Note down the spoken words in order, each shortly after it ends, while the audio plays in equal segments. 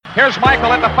Here's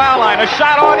Michael at the foul line. A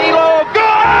shot on Elo.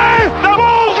 Good! The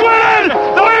Bulls win!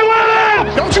 They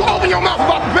win! Don't you open your mouth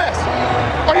about the best,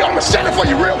 or I'm gonna shut it for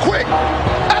you real quick.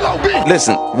 LOB.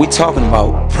 Listen, we talking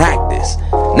about practice.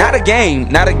 Not a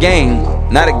game.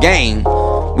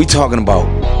 We talking about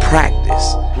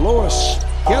practice. Lewis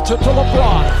gets it to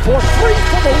LeBron for three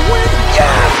for the win.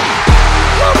 Yes!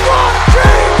 LeBron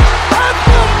James at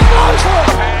the buzzer!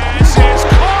 Pass is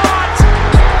caught!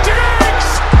 Diggs!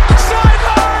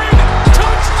 Sideline!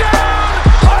 Touchdown!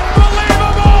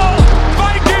 Unbelievable!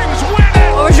 Vikings win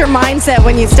it! What was your mindset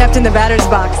when you stepped in the batter's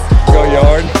box? Go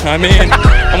yard. I mean,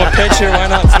 I'm a pitcher. Why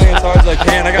not swing as hard as I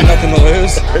can? I got nothing to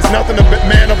lose. It's nothing to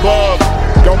man above.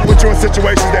 Don't put you in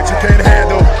situations that you can't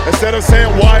handle. Instead of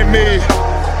saying, why me?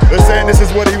 They're saying this is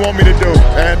what he want me to do.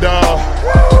 And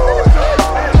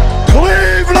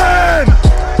Cleveland,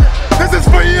 this is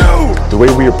for you. The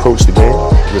way we approach the game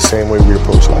is the same way we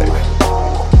approach life.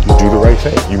 You do the right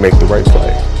thing. You make the right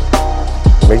play.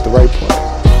 Make the right play.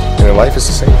 And in life,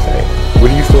 it's the same thing. What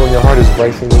do you feel in your heart is the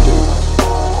right thing to do?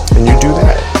 And you do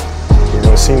that. You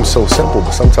know, it seems so simple,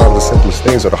 but sometimes the simplest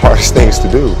things are the hardest things to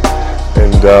do.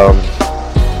 And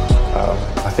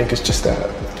I think it's just that.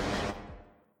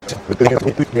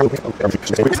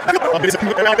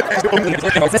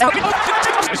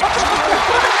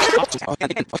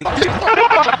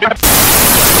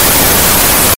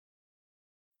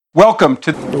 Welcome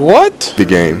to What? The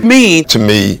game. To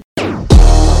me.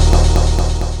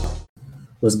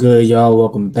 What's good, y'all?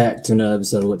 Welcome back to another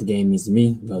episode of What the Game Means to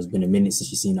Me. It's been a minute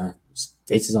since you've seen our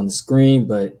faces on the screen,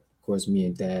 but of course, me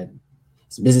and Dad,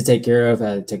 it's a business to take care of. I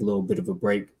had to take a little bit of a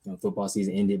break. Football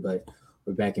season ended, but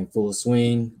we're back in full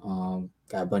swing.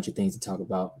 Got a bunch of things to talk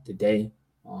about today,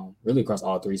 really across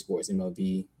all three sports,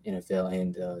 MLB, NFL,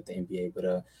 and the NBA.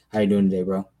 But how you doing today,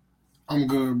 bro? I'm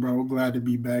good, bro. Glad to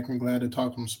be back. I'm glad to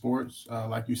talk some sports.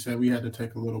 Like you said, we had to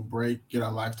take a little break, get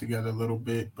our life together a little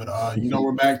bit. But,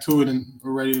 we're back to it, and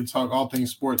we're ready to talk all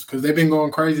things sports because they've been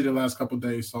going crazy the last couple of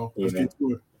days. So let's get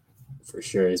to it. For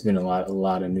sure. It's been a lot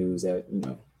of news that,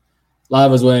 a lot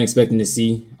of us weren't expecting to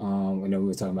see. I know we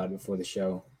were talking about it before the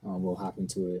show. We'll hop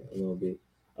into it a little bit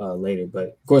later.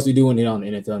 But, of course, we do want to hit on the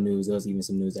NFL news. There was even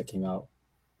some news that came out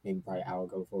maybe probably an hour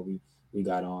ago before we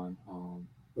got on.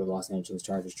 The Los Angeles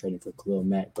Chargers trading for Khalil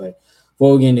Mack. But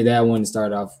before we get into that, I wanted to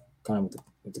start off kind of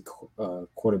with the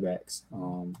quarterbacks.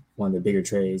 One of the bigger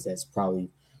trades that's probably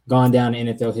gone down in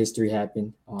NFL history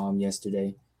happened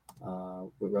yesterday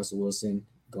with Russell Wilson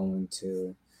going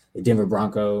to the Denver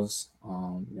Broncos,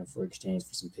 for exchange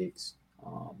for some picks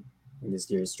in this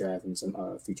year's draft and some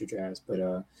future drafts. But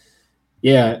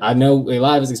I know a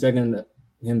lot of us expecting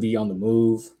him to be on the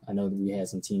move. I know that we had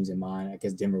some teams in mind. I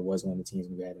guess Denver was one of the teams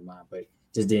we had in mind, but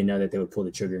just didn't know that they would pull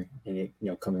the trigger and it,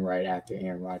 coming right after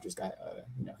Aaron Rodgers got,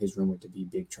 his rumored to be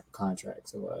big contract.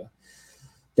 So,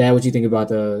 Dad, what you think about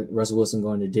the Russell Wilson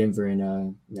going to Denver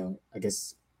and, I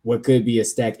guess what could be a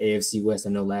stacked AFC West? I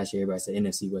know last year everybody said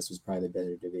NFC West was probably the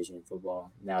better division in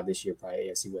football. Now this year, probably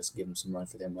AFC West will give them some run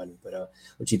for their money. But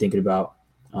what you thinking about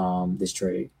this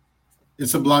trade?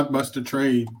 It's a blockbuster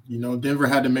trade. Denver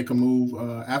had to make a move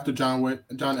after John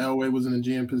Elway was in the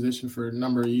GM position for a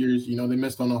number of years. They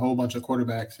missed on a whole bunch of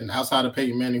quarterbacks, and outside of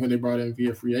Peyton Manning, who they brought in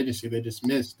via free agency, they just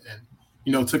missed.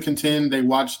 And to contend, they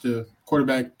watched the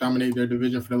quarterback dominate their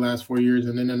division for the last 4 years,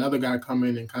 and then another guy come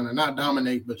in and kind of not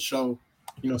dominate but show,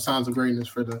 signs of greatness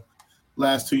for the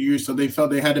last 2 years. So they felt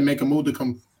they had to make a move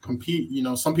to compete.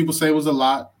 Some people say it was a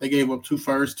lot. They gave up 2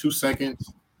 firsts, 2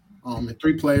 seconds. And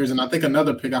 3 players, and I think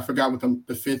another pick. I forgot what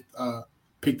the 5th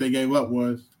pick they gave up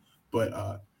was,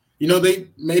 but they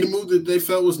made a move that they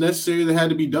felt was necessary that had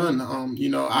to be done.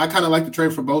 I kind of like the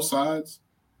trade for both sides.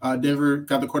 Denver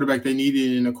got the quarterback they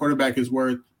needed, and the quarterback is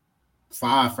worth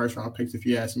 5 first-round picks if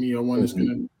you ask me, or one that's going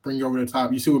to bring you over the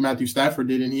top. You see what Matthew Stafford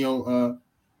did, and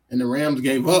and the Rams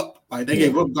gave up. Like they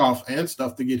gave up Goff and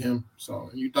stuff to get him. So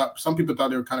some people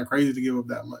thought they were kind of crazy to give up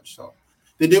that much. So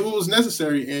they did what was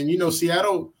necessary, and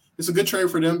Seattle. It's a good trade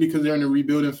for them because they're in the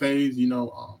rebuilding phase. They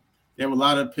have a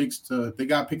lot of picks they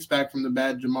got picks back from the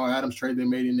bad Jamal Adams trade they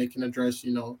made, and they can address,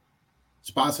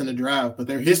 spots in the draft. But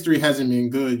their history hasn't been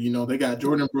good. They got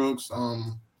Jordan Brooks,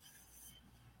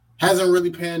 hasn't really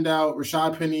panned out.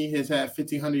 Rashad Penny has had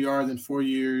 1,500 yards in 4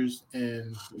 years,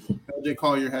 and LJ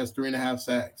Collier has 3.5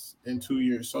 sacks in 2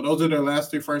 years. So those are their last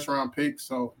 3 first-round picks.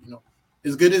 So,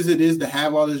 as good as it is to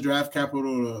have all this draft capital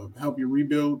to help you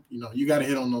rebuild, you got to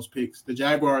hit on those picks. The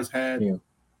Jaguars had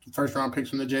first-round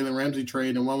picks from the Jalen Ramsey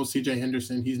trade, and one was C.J.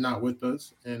 Henderson. He's not with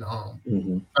us. And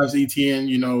as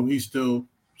ETN, he's still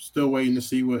waiting to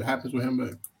see what happens with him,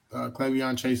 but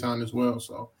Cleveon Chase on as well.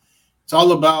 So it's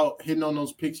all about hitting on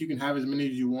those picks. You can have as many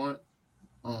as you want.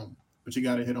 but you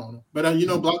got to hit on them. But,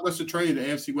 blockbuster trade, the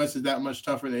AFC West is that much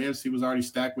tougher. The AFC was already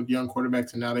stacked with young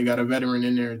quarterbacks, and now they got a veteran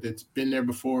in there that's been there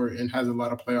before and has a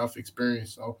lot of playoff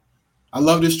experience. So I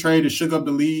love this trade. It shook up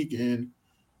the league, and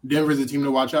Denver's a team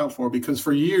to watch out for because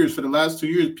for the last 2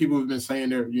 years, people have been saying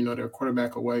they're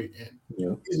quarterback away.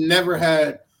 And he's never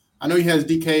had – I know he has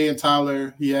DK and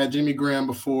Tyler. He had Jimmy Graham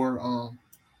before,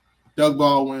 Doug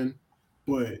Baldwin,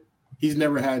 but – he's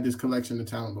never had this collection of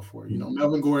talent before.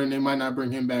 Melvin Gordon, they might not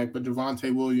bring him back, but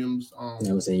Javonte Williams.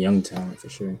 That was a young talent for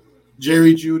sure.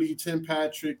 Jerry Jeudy, Tim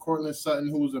Patrick, Cortland Sutton,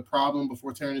 who was a problem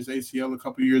before tearing his ACL a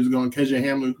couple years ago, and KJ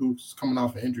Hamler, who's coming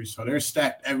off an injury. So they're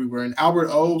stacked everywhere. And Albert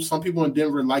O, some people in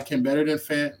Denver like him better than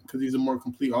Fant because he's a more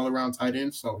complete all-around tight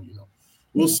end. So,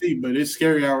 we'll see. But it's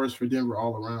scary hours for Denver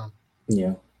all around.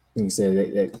 Yeah. Like you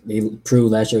said, they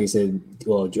proved last year,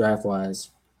 draft-wise,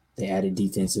 they added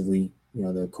defensively.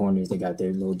 The corners, they got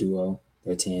their little duo,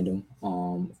 their tandem.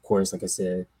 Of course, like I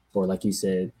said, or like you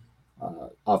said,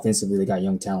 offensively, they got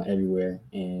young talent everywhere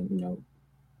and,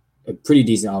 a pretty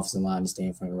decent offensive line to stay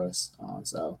in front of us.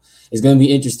 So it's going to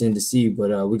be interesting to see,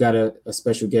 but we got a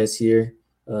special guest here.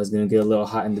 It's going to get a little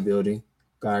hot in the building.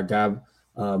 Got our guy,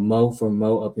 Mo from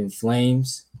Mo Up in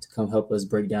Flames to come help us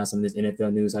break down some of this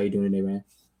NFL news. How you doing today, man?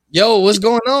 Yo, what's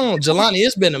going on? Jelani,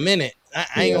 it's been a minute.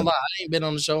 I ain't gonna lie. I ain't been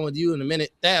on the show with you in a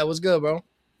minute. Dad, what's good, bro?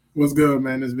 What's good,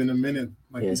 man? It's been a minute.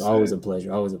 It's always a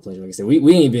pleasure. Always a pleasure. Like I said,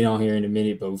 we ain't been on here in a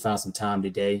minute, but we found some time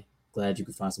today. Glad you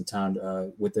could find some time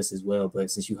with us as well. But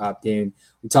since you hopped in,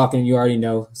 we're talking, you already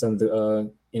know some of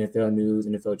the NFL news,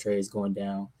 NFL trades going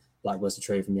down. Blockbuster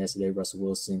trade from yesterday, Russell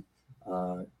Wilson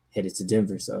headed to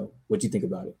Denver. So what do you think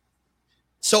about it?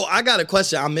 So I got a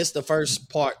question. I missed the first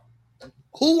part.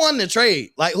 Who won the trade?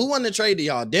 Who won the trade to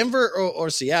y'all, Denver or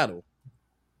Seattle?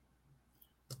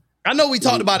 I know we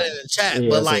talked about it in the chat,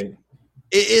 but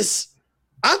it's.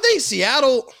 I think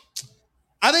Seattle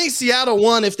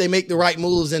won if they make the right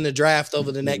moves in the draft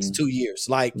over the next 2 years.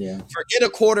 Forget a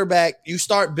quarterback. You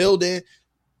start building.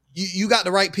 You got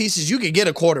the right pieces. You can get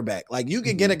a quarterback. You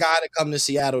can get a guy to come to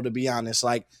Seattle. To be honest,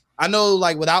 I know,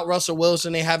 without Russell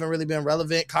Wilson, they haven't really been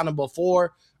relevant. Kind of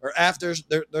before or after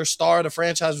their star of the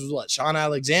franchise was Sean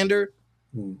Alexander.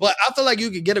 But I feel like you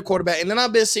could get a quarterback. And then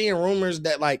I've been seeing rumors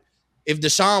that if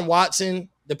Deshaun Watson,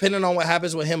 depending on what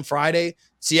happens with him Friday,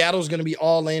 Seattle's going to be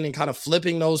all in and kind of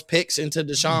flipping those picks into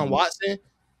Deshaun Watson.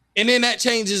 And then that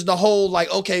changes the whole,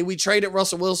 okay, we traded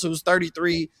Russell Wilson, who's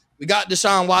 33. We got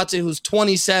Deshaun Watson, who's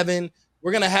 27.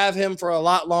 We're going to have him for a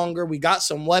lot longer. We got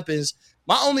some weapons.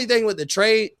 My only thing with the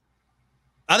trade,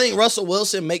 I think Russell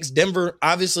Wilson makes Denver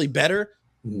obviously better.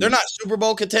 They're not Super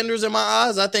Bowl contenders in my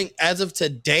eyes. I think as of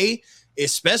today,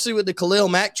 especially with the Khalil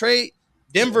Mack trade,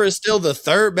 Denver is still the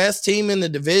third best team in the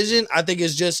division. I think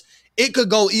it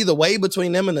could go either way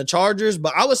between them and the Chargers,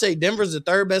 but I would say Denver's the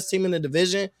third best team in the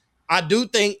division. I do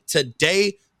think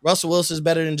today Russell Wilson is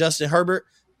better than Justin Herbert.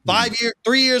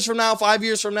 3 years from now, 5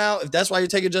 years from now, if that's why you're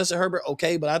taking Justin Herbert,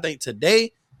 okay, but I think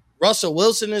today Russell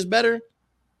Wilson is better.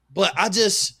 But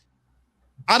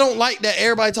I don't like that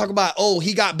everybody talk about,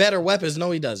 he got better weapons.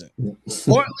 No, he doesn't.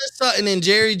 Cortland Sutton and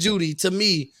Jerry Jeudy, to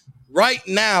me, right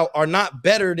now are not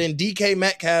better than DK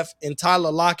Metcalf and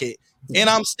Tyler Lockett. And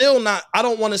I'm still not, I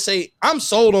don't want to say I'm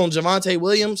sold on Javonte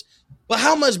Williams, but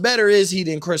how much better is he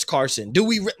than Chris Carson? Do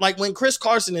we, when Chris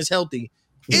Carson is healthy,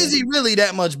 is he really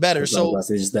that much better? So it's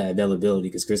just that availability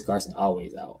because Chris Carson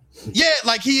always out. Yeah,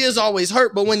 he is always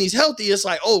hurt, but when he's healthy, it's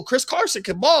Chris Carson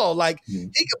can ball. He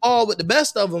can ball with the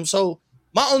best of them. So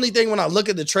my only thing when I look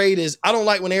at the trade is I don't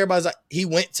like when everybody's he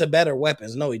went to better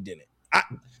weapons. No, he didn't.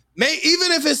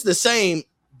 Even if it's the same,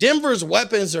 Denver's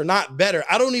weapons are not better.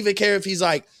 I don't even care if he's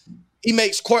he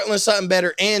makes Cortland Sutton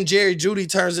better and Jerry Jeudy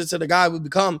turns into the guy we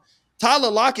become.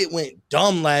 Tyler Lockett went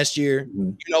dumb last year,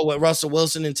 with Russell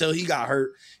Wilson until he got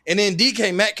hurt. And then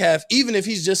DK Metcalf, even if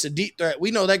he's just a deep threat, we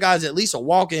know that guy's at least a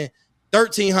walking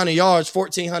 1,300 yards,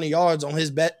 1,400 yards on his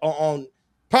bet on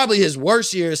probably his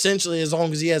worst year, essentially, as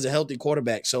long as he has a healthy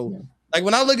quarterback. So,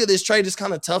 when I look at this trade, it's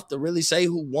kind of tough to really say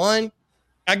who won.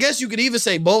 I guess you could even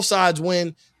say both sides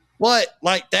win. But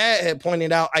like Thad had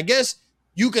pointed out, I guess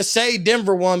you could say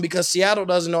Denver won because Seattle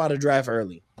doesn't know how to draft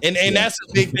early. And that's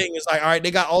the big thing. It's all right, they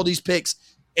got all these picks,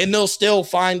 and they'll still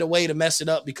find a way to mess it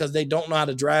up because they don't know how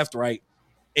to draft right.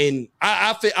 And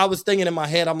I was thinking in my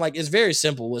head, I'm it's very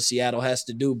simple what Seattle has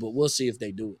to do, but we'll see if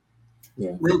they do it.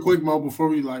 Yeah. Real quick, Mo, before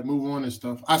we move on and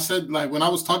stuff, I said when I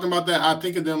was talking about that, I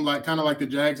think of them kind of like the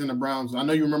Jags and the Browns. I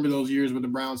know you remember those years where the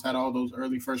Browns had all those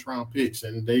early first round picks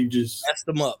and they just messed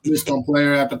them up, just on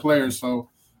player after player. So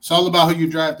it's all about who you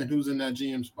draft and who's in that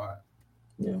GM spot.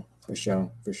 Yeah, for sure.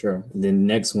 And then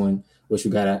the next one, which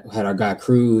we had our guy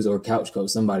Cruz or Couch Coach,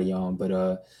 somebody on, but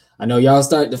I know y'all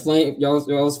start to flame. Y'all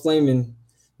was flaming,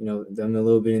 them a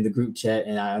little bit in the group chat,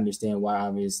 and I understand why,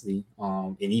 obviously.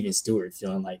 And even Stewart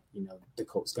feeling like the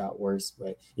Colts got worse,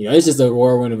 but it's just a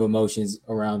whirlwind of emotions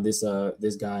around this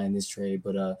guy and this trade.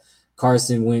 But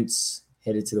Carson Wentz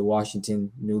headed to the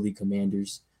Washington newly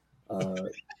Commanders.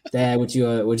 Dad, what do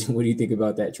you think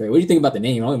about that trade? What do you think about the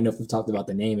name? I don't even know if we've talked about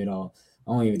the name at all.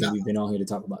 I don't even think we've been on here to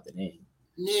talk about the name.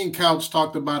 Me and Couch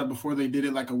talked about it before they did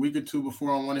it, like a week or two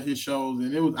before on one of his shows,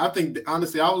 and it was. I think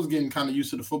honestly, I was getting kind of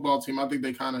used to the football team. I think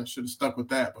they kind of should have stuck with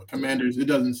that. But Commanders, it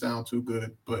doesn't sound too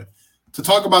good. But to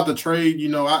talk about the trade,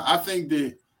 I think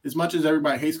that as much as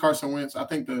everybody hates Carson Wentz, I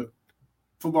think the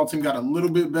football team got a little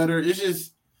bit better. It's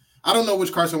just I don't know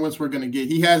which Carson Wentz we're going to get.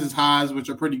 He has his highs, which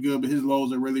are pretty good, but his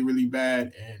lows are really, really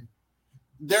bad. And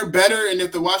they're better. And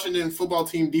if the Washington football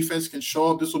team defense can show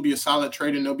up, this will be a solid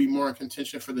trade and they'll be more in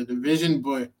contention for the division.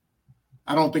 But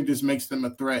I don't think this makes them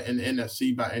a threat in the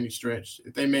NFC by any stretch.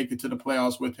 If they make it to the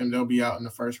playoffs with him, they'll be out in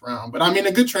the first round. But, I mean,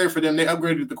 a good trade for them. They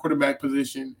upgraded the quarterback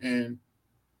position. And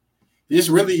he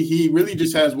really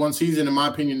just has one season, in my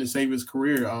opinion, to save his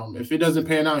career. If it doesn't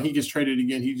pan out, he gets traded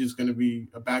again. He's just going to be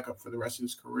a backup for the rest of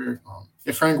his career.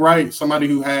 If Frank Wright, somebody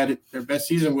who had their best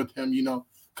season with him,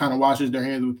 kind of washes their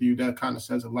hands with you, that kind of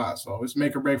says a lot. So it's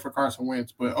make or break for Carson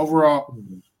Wentz. But overall,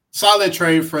 solid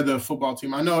trade for the football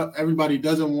team. I know everybody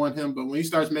doesn't want him, but when he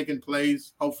starts making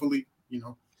plays, hopefully,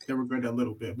 they'll regret it a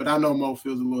little bit. But I know Mo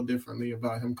feels a little differently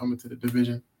about him coming to the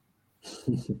division.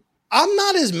 I'm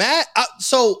not as mad.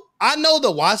 So I know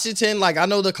the Washington, I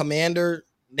know the Commander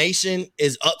Nation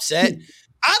is upset.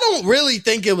 I don't really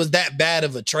think it was that bad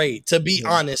of a trade, to be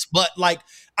honest. But,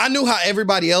 I knew how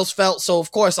everybody else felt, so of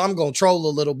course I'm going to troll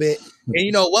a little bit.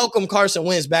 And, welcome Carson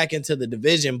Wentz back into the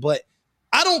division. But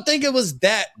I don't think it was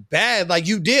that bad.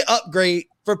 You did upgrade.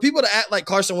 For people to act like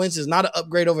Carson Wentz is not an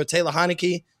upgrade over Taylor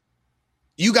Heineke,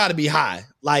 you got to be high,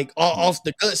 off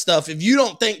the good stuff. If you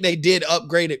don't think they did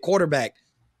upgrade at quarterback,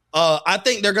 I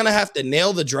think they're going to have to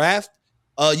nail the draft.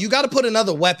 You got to put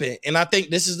another weapon, and I think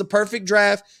this is the perfect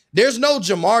draft. There's no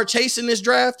Jamar Chase in this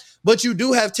draft, but you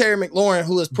do have Terry McLaurin,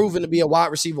 who has proven to be a wide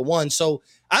receiver one. So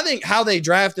I think how they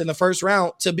draft in the first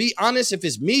round, to be honest, if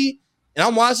it's me and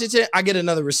I'm Washington, I get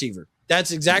another receiver.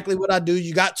 That's exactly what I do.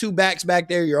 You got two backs back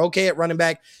there. You're okay at running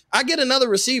back. I get another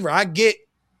receiver. I get,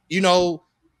 I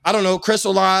don't know, Chris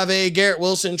Olave, Garrett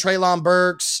Wilson, Treylon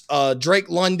Burks, Drake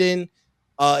London.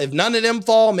 If none of them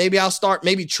fall, maybe I'll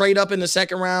trade up in the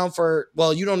second round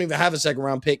you don't even have a second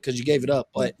round pick because you gave it up.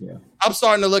 But I'm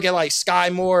starting to look at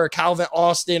Sky Moore or Calvin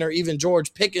Austin or even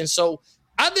George Pickens. So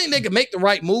I think they can make the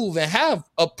right move and have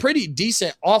a pretty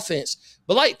decent offense.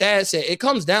 But like Thad said, it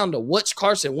comes down to which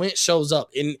Carson Wentz shows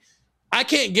up. And I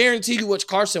can't guarantee you which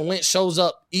Carson Wentz shows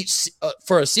up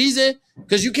for a season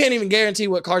because you can't even guarantee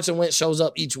what Carson Wentz shows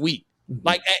up each week.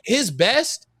 At his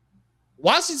best,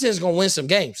 Washington's going to win some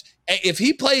games. If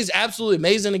he plays absolutely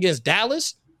amazing against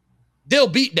Dallas, they'll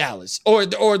beat Dallas. Or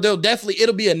they'll definitely,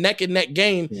 it'll be a neck and neck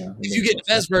game if you get the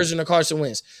best version of Carson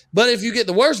Wentz. But if you get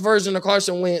the worst version of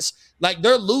Carson Wentz,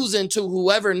 they're losing to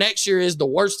whoever next year is the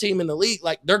worst team in the league,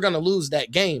 they're going to lose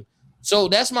that game. So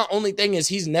that's my only thing is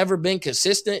he's never been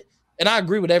consistent. And I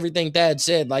agree with everything Thad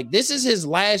said. This is his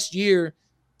last year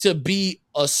to be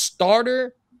a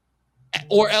starter,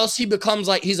 or else he becomes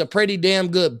he's a pretty damn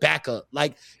good backup.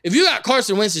 If you got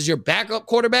Carson Wentz as your backup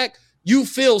quarterback, you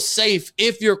feel safe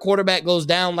if your quarterback goes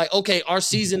down. Okay, our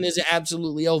season isn't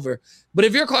absolutely over. But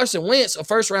if you're Carson Wentz, a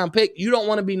first-round pick, you don't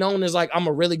want to be known as I'm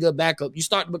a really good backup. You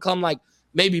start to become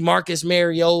maybe Marcus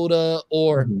Mariota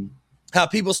or how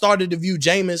people started to view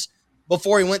Jameis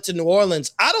before he went to New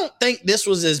Orleans. I don't think this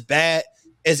was as bad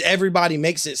as everybody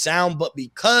makes it sound, but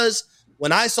because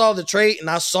when I saw the trade and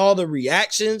I saw the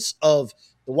reactions of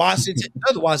the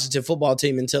Washington football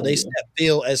team until they stepped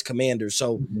field as Commanders.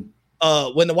 So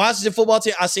when the Washington football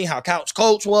team, I seen how Couch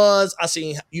Coach was. I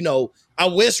seen, I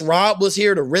wish Rob was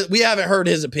here we haven't heard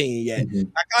his opinion yet.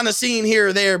 I kind of seen here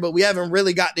or there, but we haven't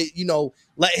really got to,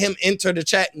 let him enter the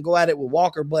chat and go at it with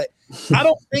Walker. But I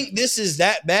don't think this is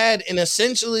that bad. And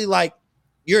essentially,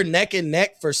 you're neck and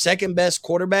neck for second best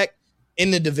quarterback in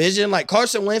the division.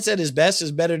 Carson Wentz at his best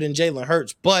is better than Jalen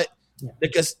Hurts, but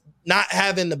because not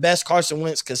having the best Carson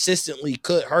Wentz consistently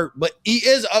could hurt, but he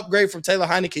is an upgrade from Taylor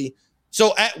Heineke.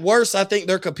 So at worst, I think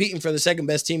they're competing for the second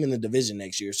best team in the division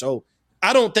next year. So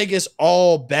I don't think it's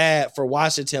all bad for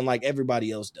Washington like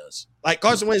everybody else does.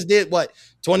 Carson Wentz did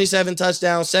 27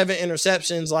 touchdowns, 7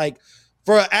 interceptions.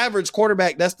 For an average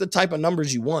quarterback, that's the type of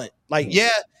numbers you want.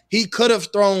 He could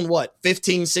have thrown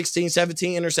 15, 16,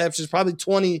 17 interceptions, probably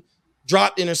 20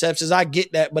 dropped interceptions. I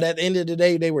get that. But at the end of the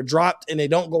day, they were dropped and they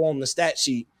don't go on the stat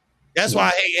sheet. That's why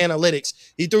I hate analytics.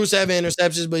 He threw 7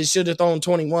 interceptions, but he should have thrown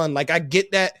 21. Like, I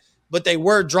get that, but they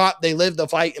were dropped. They lived the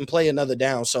fight and play another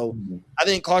down. So I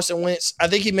think Carson Wentz, I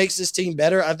think he makes this team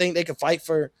better. I think they could fight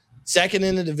for second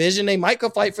in the division. They might go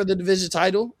fight for the division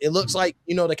title. It looks like,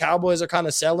 the Cowboys are kind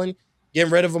of selling,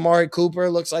 getting rid of Amari Cooper.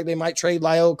 Looks like they might trade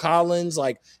La'el Collins.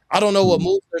 Like, I don't know what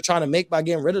move they're trying to make by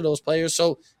getting rid of those players.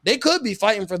 So they could be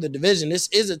fighting for the division. This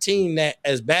is a team that,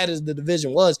 as bad as the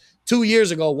division was, 2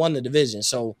 years ago won the division.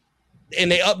 So, and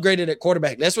they upgraded at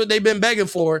quarterback. That's what they've been begging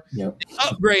for. Yep. They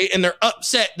upgrade, and they're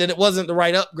upset that it wasn't the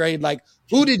right upgrade. Like,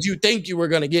 who did you think you were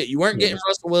going to get? You weren't getting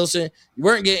Russell Wilson. You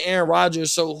weren't getting Aaron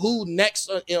Rodgers. So who next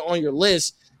on your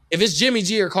list? If it's Jimmy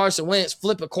G or Carson Wentz,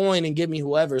 flip a coin and give me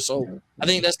whoever. So I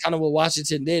think that's kind of what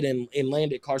Washington did and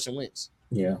landed Carson Wentz.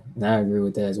 Yeah, and I agree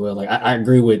with that as well. Like, I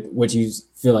agree with what you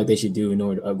feel like they should do in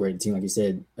order to upgrade the team. Like you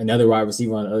said, another wide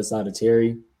receiver on the other side of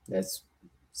Terry, that's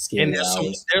scary. And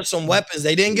there's some weapons.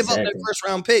 They didn't give up their first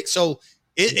round pick. So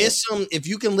it's some, if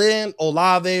you can land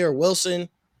Olave or Wilson,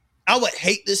 I would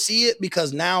hate to see it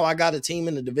because now I got a team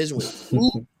in the division with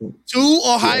two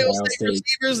Ohio State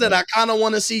receivers that I kind of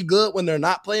want to see good when they're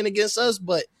not playing against us.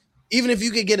 But even if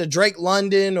you could get a Drake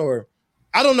London, or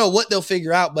I don't know what they'll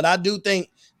figure out, but I do think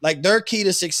like their key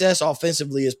to success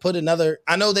offensively is put another,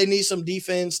 I know they need some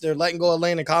defense. They're letting go of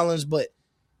Landon Collins, but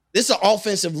this is an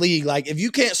offensive league. Like, if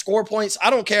you can't score points, I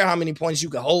don't care how many points you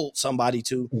can hold somebody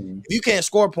to. If you can't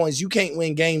score points, you can't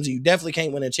win games, and you definitely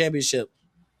can't win a championship.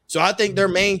 So I think their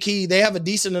main key, they have a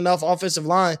decent enough offensive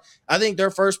line. I think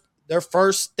their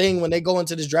first thing when they go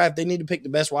into this draft, they need to pick the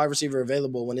best wide receiver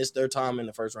available when it's their time in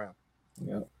the first round.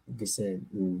 Yeah, like you said,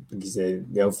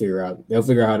 they'll figure out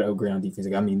how to upgrade on defense.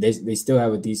 Like, I mean, they still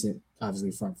have a decent,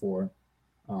 obviously, front four.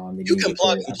 You can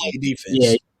plug and play defense.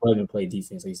 Yeah, you can plug and play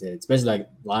defense, like you said, especially like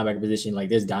linebacker position. Like,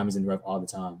 there's diamonds in the rough all the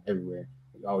time, everywhere.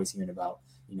 You're always hearing about,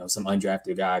 some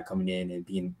undrafted guy coming in and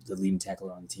being the leading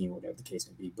tackler on the team, whatever the case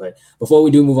may be. But before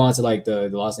we do move on to like the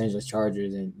Los Angeles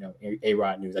Chargers and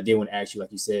A-Rod news, I did want to ask you,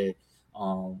 like you said,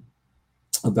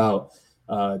 about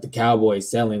the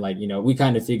Cowboys selling. Like, we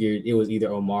kind of figured it was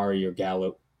either Omari or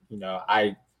Gallup.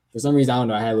 For some reason, I don't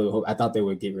know, I had a little hope. I thought they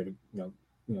would get rid of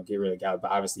get rid of Gallup,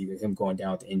 but obviously with him going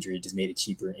down with the injury, it just made it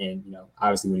cheaper. And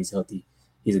obviously when he's healthy,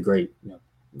 he's a great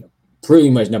pretty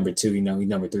much number 2. He's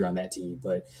number 3 on that team.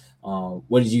 But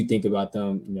what did you think about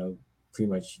them? Pretty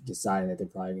much deciding that they're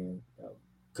probably going to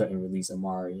cut and release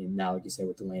Amari, and now, like you said,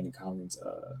 with the Landon Collins,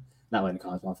 not Landon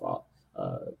Collins, my fault,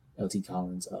 LT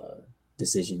Collins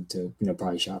decision to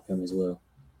probably shop him as well.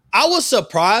 I was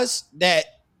surprised that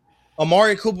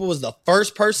Amari Cooper was the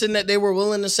first person that they were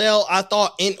willing to sell. I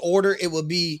thought in order it would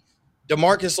be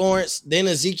DeMarcus Lawrence, then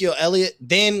Ezekiel Elliott,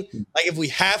 then like if we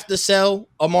have to sell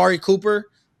Amari Cooper,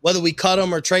 whether we cut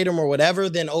him or trade him or whatever,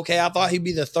 then okay, I thought he'd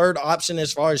be the third option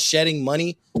as far as shedding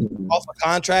money off a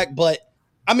contract. But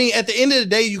I mean, at the end of the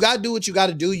day, you got to do what you got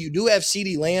to do. You do have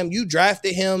CeeDee Lamb. You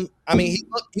drafted him. I mean,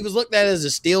 he was looked at as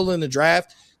a steal in the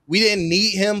draft. We didn't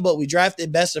need him, but we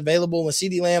drafted best available. When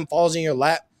CeeDee Lamb falls in your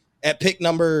lap at pick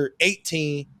number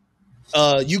 18,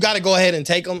 you got to go ahead and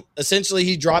take him. Essentially,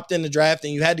 he dropped in the draft,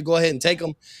 and you had to go ahead and take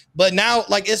him. But now,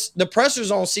 like, it's the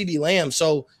pressure's on CeeDee Lamb.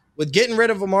 So with getting rid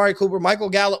of Amari Cooper, Michael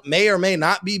Gallup may or may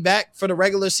not be back for the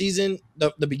regular season,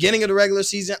 the beginning of the regular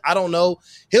season. I don't know.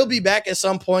 He'll be back at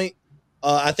some point.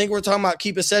 I think we're talking about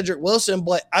keeping Cedric Wilson,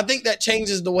 but I think that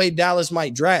changes the way Dallas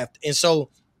might draft. And so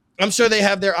I'm sure they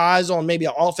have their eyes on maybe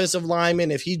an offensive lineman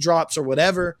if he drops or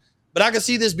whatever. But I can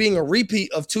see this being a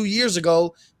repeat of 2 years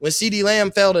ago when CeeDee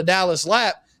Lamb fell to Dallas'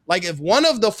 lap. Like, if one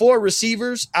of the 4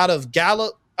 receivers out of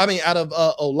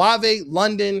Olave,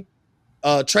 London,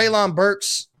 Treylon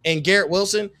Burks, and Garrett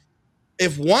Wilson,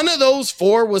 if one of those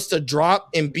 4 was to drop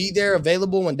and be there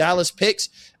available when Dallas picks,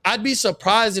 I'd be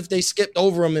surprised if they skipped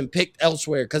over him and picked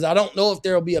elsewhere, because I don't know if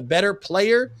there will be a better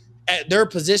player at their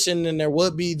position than there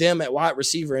would be them at wide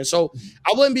receiver. And so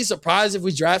I wouldn't be surprised if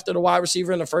we drafted a wide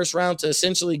receiver in the first round to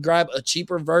essentially grab a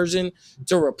cheaper version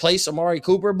to replace Amari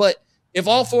Cooper. But if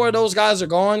all 4 of those guys are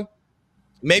gone,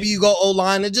 maybe you go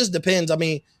O-line. It just depends. I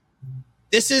mean,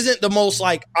 this isn't the most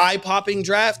like eye-popping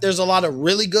draft. There's a lot of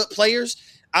really good players.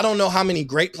 I don't know how many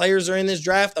great players are in this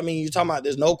draft. I mean, you're talking about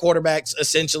there's no quarterbacks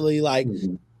essentially. Like,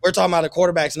 we're talking about a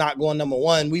quarterback's not going number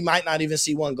 1. We might not even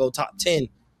see one go top 10.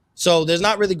 So there's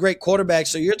not really great quarterbacks.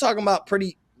 So you're talking about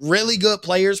really good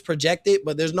players projected,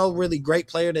 but there's no really great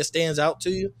player that stands out to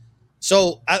you.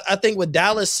 So I think with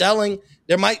Dallas selling,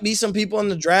 there might be some people in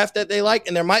the draft that they like,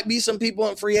 and there might be some people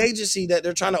in free agency that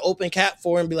they're trying to open cap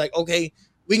for and be like, okay,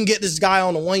 we can get this guy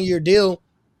on a 1-year deal.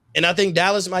 And I think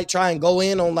Dallas might try and go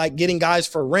in on like getting guys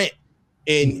for rent.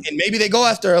 And maybe they go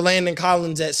after a Landon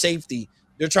Collins at safety.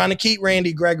 They're trying to keep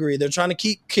Randy Gregory. They're trying to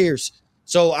keep Kearse.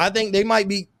 So I think they might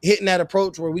be hitting that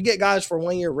approach where we get guys for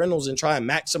 1 year rentals and try and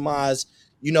maximize,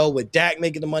 with Dak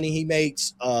making the money he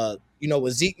makes,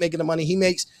 with Zeke making the money he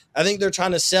makes. I think they're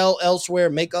trying to sell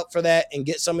elsewhere, make up for that, and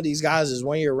get some of these guys as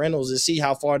 1 year rentals and see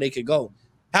how far they could go.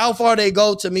 How far they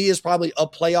go to me is probably a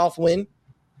playoff win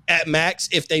at max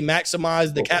if they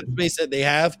maximize the cap space that they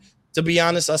have. To be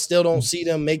honest, I still don't see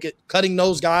them cutting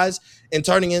those guys and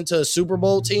turning into a Super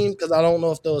Bowl team because I don't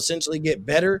know if they'll essentially get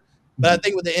better. But I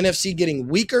think with the NFC getting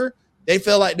weaker, they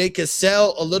feel like they could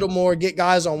sell a little more, get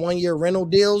guys on 1 year rental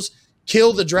deals,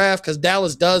 kill the draft because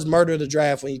Dallas does murder the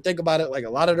draft. When you think about it, like a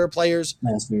lot of their players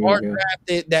are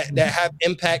drafted that have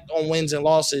impact on wins and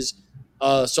losses.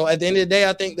 So at the end of the day,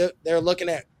 I think that they're looking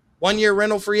at 1 year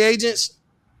rental free agents,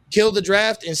 kill the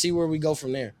draft, and see where we go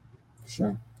from there.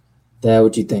 Sure. Dad,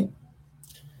 what you think?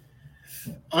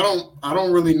 I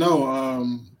don't really know.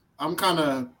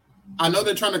 I know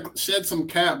they're trying to shed some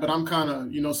cap, but I'm kind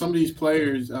of, some of these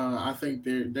players, I think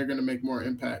they're going to make more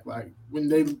impact. Like when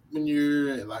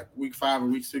you're at like week 5 or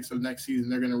week 6 of next season,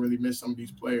 they're going to really miss some of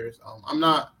these players. I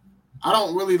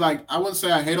wouldn't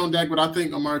say I hate on Dak, but I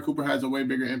think Amari Cooper has a way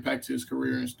bigger impact to his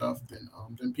career and stuff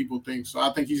than people think. So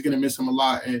I think he's going to miss him a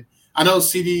lot. And I know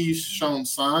CD's shown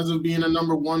signs of being a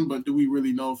number one, but do we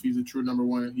really know if he's a true number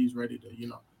one and he's ready to,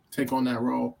 take on that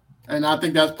role? And I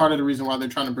think that's part of the reason why they're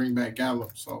trying to bring back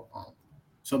Gallup, so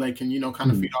they can,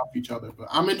 kind of feed off each other. But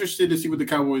I'm interested to see what the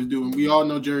Cowboys do. And we all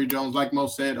know Jerry Jones, like Mo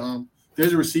said,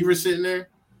 there's a receiver sitting there,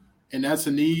 and that's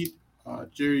a need.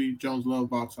 Jerry Jones loves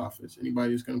box office.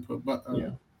 Anybody who's going to put butts in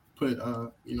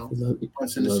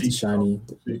the seat.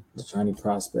 The shiny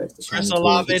prospect. Chris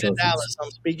Olave to Dallas.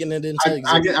 I'm speaking it into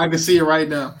existence. I can see it right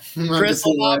now. Chris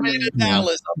Olave to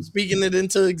Dallas. I'm speaking it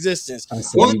into existence.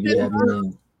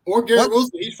 Or Garrett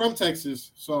Wilson. He's from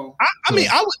Texas. So I mean,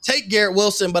 I would take Garrett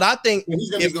Wilson, but I think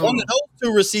if one of those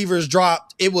two receivers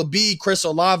dropped, it would be Chris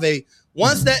Olave.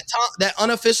 Once that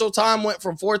unofficial time went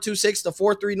from 4.26 to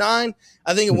 4.39,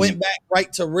 I think it went back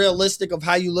right to realistic of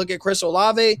how you look at Chris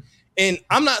Olave. And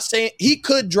I'm not saying he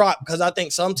could drop because I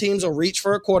think some teams will reach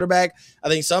for a quarterback. I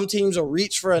think some teams will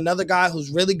reach for another guy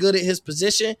who's really good at his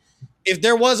position. If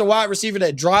there was a wide receiver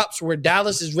that drops where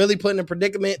Dallas is really put in a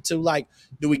predicament to like,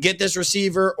 do we get this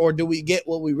receiver or do we get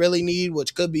what we really need,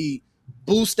 which could be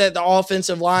boost at the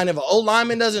offensive line. If an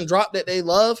O-lineman doesn't drop that they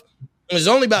love, there's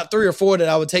only about 3 or 4 that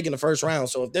I would take in the first round.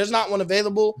 So if there's not one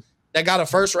available that got a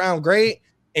first round grade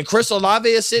and Chris Olave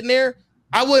is sitting there,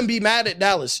 I wouldn't be mad at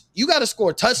Dallas. You got to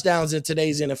score touchdowns in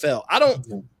today's NFL. I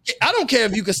don't care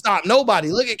if you can stop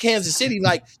nobody. Look at Kansas City.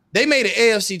 Like, they made an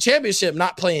AFC championship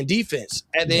not playing defense.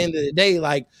 At the end of the day,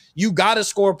 like, you got to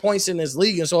score points in this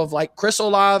league. And so if like Chris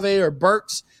Olave or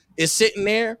Burks is sitting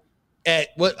there at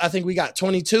what I think we got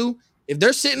 22, if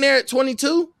they're sitting there at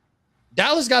 22,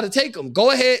 Dallas got to take them.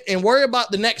 Go ahead and worry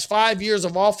about the next 5 years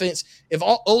of offense. If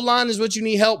O-line is what you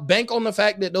need help, bank on the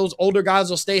fact that those older guys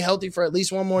will stay healthy for at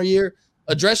least 1 more year.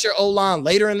 Address your O-line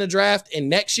later in the draft and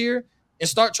next year and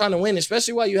start trying to win,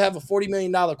 especially while you have a $40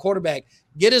 million quarterback.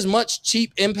 Get as much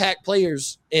cheap impact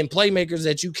players and playmakers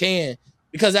that you can,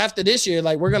 because after this year,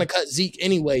 like, we're going to cut Zeke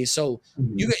anyway. So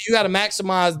you got to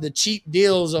maximize the cheap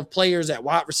deals of players at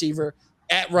wide receiver,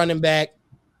 at running back,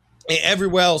 and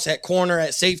everywhere else, at corner,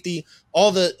 at safety,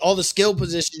 all the skill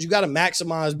positions. You got to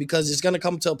maximize because it's going to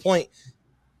come to a point.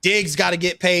 Diggs got to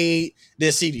get paid, then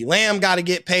CeeDee Lamb got to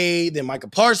get paid, then Micah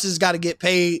Parsons got to get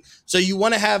paid. So you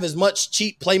want to have as much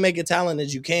cheap playmaking talent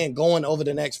as you can going over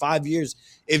the next 5 years.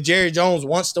 If Jerry Jones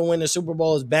wants to win the Super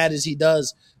Bowl as bad as he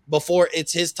does before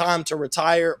it's his time to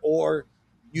retire, or,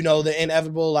 the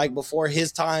inevitable, like, before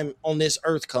his time on this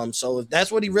earth comes. So if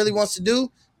that's what he really wants to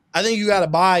do, I think you got to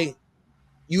buy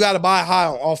high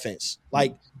on offense.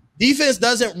 Like, defense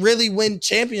doesn't really win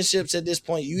championships at this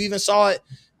point. You even saw it.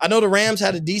 I know the Rams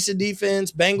had a decent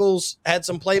defense. Bengals had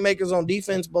some playmakers on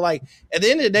defense, but like, at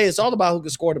the end of the day, it's all about who can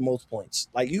score the most points.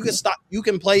 Like, you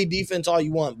can play defense all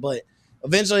you want, but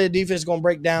eventually the defense is going to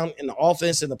break down and the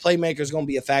offense and the playmaker is going to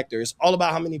be a factor. It's all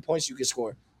about how many points you can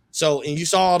score. So, and you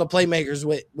saw all the playmakers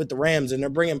with the Rams, and they're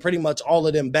bringing pretty much all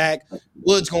of them back.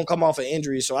 Wood's going to come off an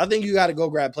injury. So I think you got to go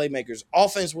grab playmakers.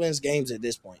 Offense wins games at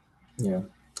this point. Yeah.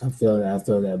 I feel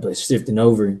that. But shifting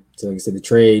over to, like I said, the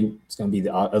trade, it's going to be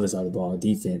the other side of the ball,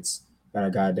 defense. Got our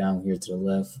guy down here to the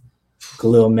left.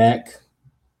 Khalil Mack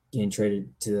getting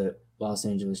traded to the Los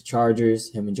Angeles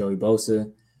Chargers. Him and Joey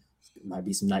Bosa. Might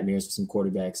be some nightmares for some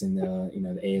quarterbacks in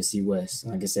the AFC West.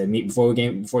 Like I said, before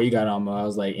you got on, I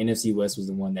was like, NFC West was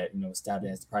the one that, was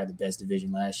touted as probably the best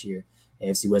division last year.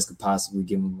 AFC West could possibly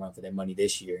give them a run for their money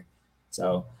this year.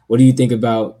 So what do you think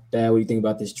about that? What do you think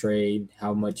about this trade?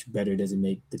 How much better does it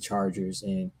make the Chargers?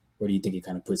 And where do you think it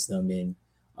kind of puts them in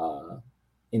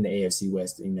the AFC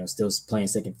West? Still playing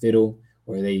second fiddle,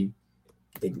 or they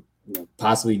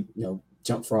possibly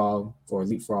jump frog or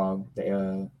leapfrog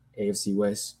the AFC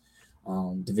West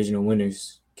divisional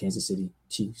winners, Kansas City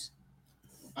Chiefs.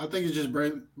 I think it's just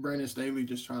Brandon Staley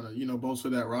just trying to, bolster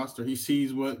that roster. He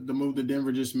sees what the move that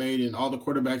Denver just made and all the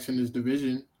quarterbacks in this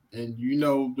division. And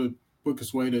the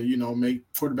quickest way to,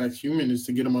 make quarterbacks human is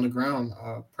to get them on the ground,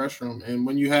 pressure them. And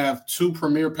when you have two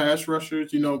premier pass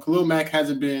rushers, Khalil Mack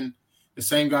hasn't been the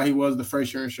same guy he was the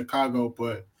first year in Chicago.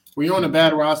 But when you're on a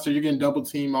bad roster, you're getting double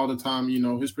teamed all the time.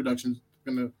 His production's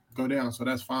going to go down. So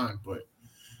that's fine. But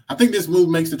I think this move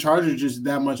makes the Chargers just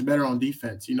that much better on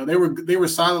defense. They were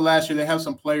solid last year. They have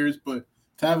some players, but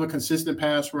to have a consistent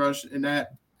pass rush in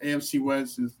that AFC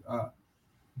West is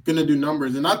going to do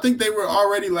numbers. And I think they were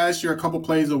already last year a couple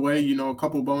plays away, a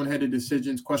couple boneheaded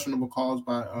decisions, questionable calls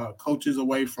by coaches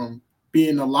away from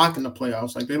being a lock in the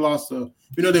playoffs. Like they lost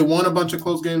they won a bunch of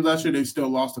close games last year. They still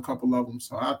lost a couple of them.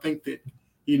 So I think that,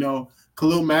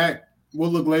 Khalil Mack, we'll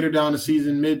look later down the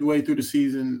season, midway through the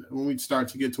season, when we start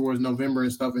to get towards November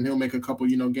and stuff, and he'll make a couple,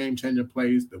 game-changing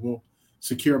plays that will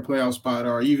secure a playoff spot,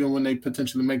 or even when they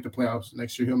potentially make the playoffs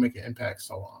next year, he'll make an impact.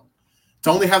 So to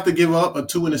only have to give up a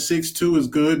 2 and a 6-2 is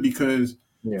good because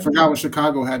I forgot what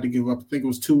Chicago had to give up. I think it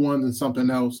was 2 1s and something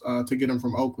else to get them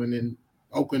from Oakland, and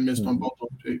Oakland missed on both those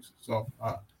picks. So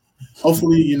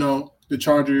hopefully, the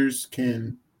Chargers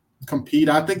can compete.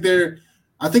 I think they're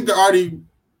already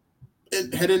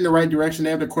headed in the right direction. They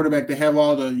have the quarterback. They have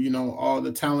all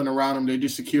the talent around them. They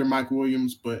just secure Mike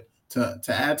Williams, but to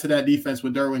add to that defense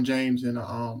with Derwin James and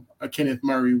a Kenneth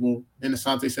Murray and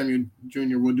Asante Samuel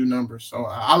Jr. will do numbers. So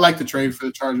I like the trade for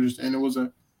the Chargers, and it was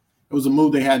a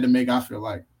move they had to make. I feel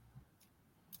like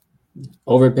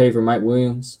overpay for Mike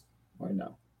Williams or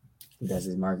no? That's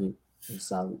his market. It's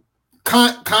solid.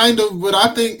 Kind of, but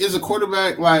I think as a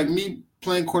quarterback, like me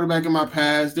playing quarterback in my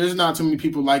past, there's not too many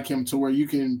people like him to where you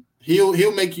can.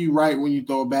 He'll make you right when you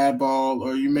throw a bad ball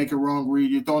or you make a wrong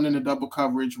read. You're throwing in a double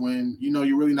coverage when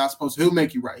you're really not supposed to. He'll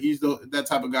make you right. He's that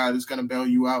type of guy that's going to bail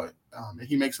you out. And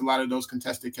he makes a lot of those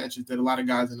contested catches that a lot of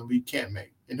guys in the league can't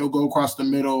make. And he'll go across the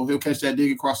middle. He'll catch that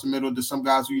dig across the middle to some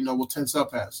guys who will tense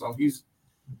up at. So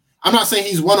I'm not saying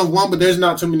he's one of one, but there's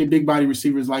not too many big body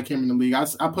receivers like him in the league.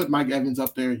 I put Mike Evans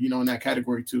up there, in that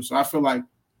category too. So I feel like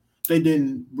they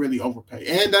didn't really overpay.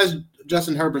 And that's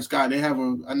Justin Herbert's guy. They have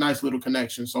a nice little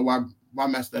connection. So why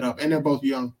mess that up? And they're both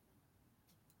young.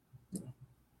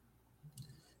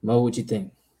 Mo, what you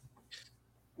think?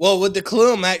 Well, with the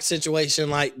Khalil Mack situation,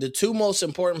 like the two most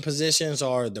important positions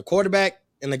are the quarterback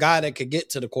and the guy that could get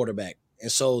to the quarterback.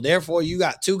 And so therefore you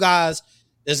got two guys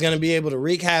that's going to be able to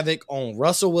wreak havoc on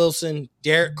Russell Wilson,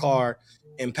 Derek Carr,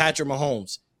 and Patrick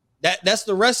Mahomes. That's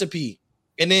the recipe.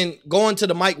 And then going to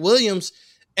the Mike Williams,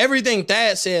 everything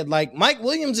Thad said, like Mike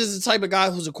Williams is the type of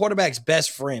guy who's a quarterback's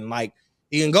best friend. Like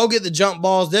he can go get the jump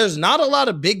balls. There's not a lot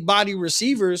of big body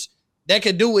receivers that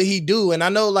could do what he do. And I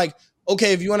know, like,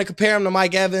 okay, if you want to compare him to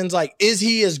Mike Evans, like, is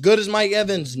he as good as Mike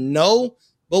Evans? No.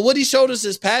 But what he showed us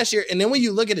this past year, and then when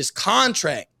you look at his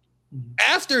contract,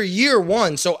 after year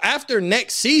one, so after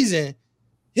next season,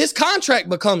 his contract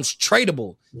becomes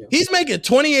tradable. Yeah. He's making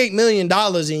 $28 million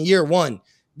in year one.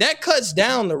 That cuts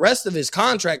down the rest of his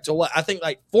contract to what I think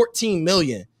like $14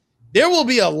 million. There will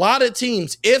be a lot of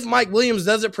teams, if Mike Williams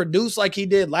doesn't produce like he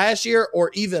did last year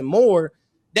or even more,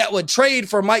 that would trade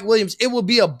for Mike Williams. It would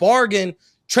be a bargain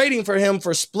trading for him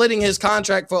for splitting his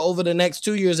contract for over the next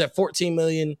 2 years at $14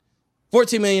 million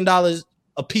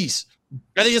a piece.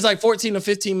 I think it's like $14 to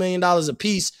 $15 million a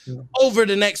piece over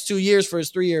the next 2 years for his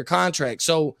 3-year contract.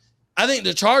 So I think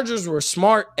the Chargers were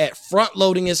smart at front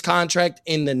loading his contract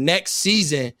in the next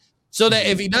season so that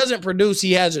if he doesn't produce,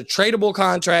 he has a tradable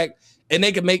contract and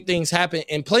they can make things happen.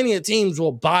 And plenty of teams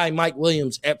will buy Mike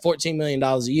Williams at $14 million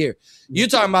a year. You're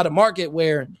talking about a market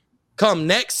where come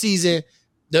next season,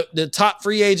 the top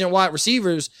free agent wide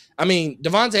receivers, I mean,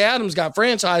 Devontae Adams got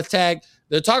franchise tagged.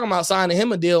 They're talking about signing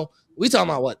him a deal. We talking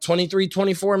about what, 23,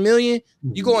 24 million?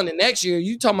 You go into next year,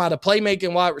 you talking about a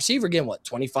playmaking wide receiver getting what,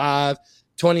 25,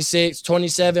 26,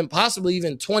 27, possibly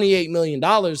even $28 million.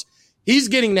 He's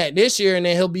getting that this year, and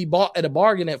then he'll be bought at a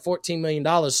bargain at $14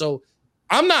 million. So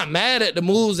I'm not mad at the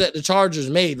moves that the Chargers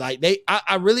made. Like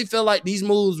I really feel like these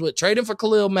moves with trading for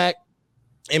Khalil Mack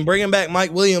and bringing back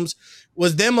Mike Williams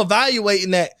was them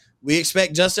evaluating that we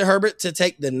expect Justin Herbert to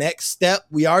take the next step.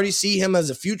 We already see him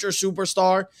as a future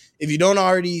superstar. If you don't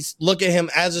already look at him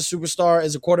as a superstar,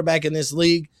 as a quarterback in this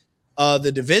league,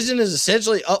 the division is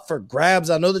essentially up for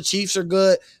grabs. I know the Chiefs are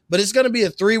good, but it's going to be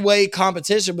a 3-way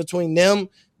competition between them,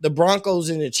 the Broncos,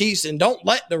 and the Chiefs. And don't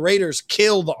let the Raiders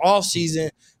kill the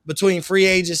offseason between free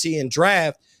agency and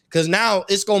draft, because now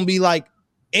it's going to be like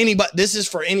anybody. This is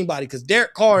for anybody, because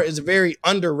Derek Carr is a very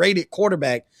underrated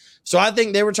quarterback. So I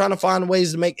think they were trying to find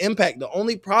ways to make impact. The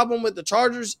only problem with the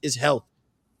Chargers is health.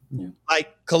 Yeah.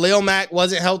 Like Khalil Mack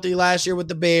wasn't healthy last year with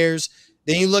the Bears.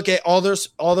 Then you look at all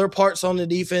their parts on the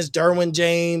defense, Derwin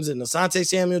James and Asante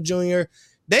Samuel Jr.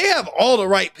 They have all the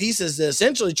right pieces to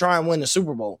essentially try and win the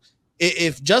Super Bowl.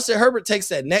 If Justin Herbert takes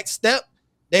that next step,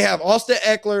 they have Austin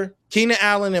Eckler, Keenan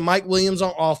Allen, and Mike Williams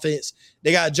on offense.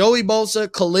 They got Joey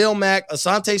Bosa, Khalil Mack,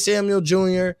 Asante Samuel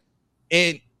Jr.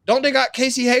 And don't they got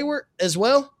Casey Hayward as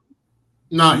well?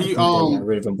 Nah, he got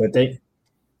rid of him, but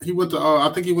he went to I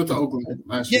think he went to Oakland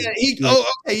last year. He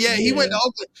went to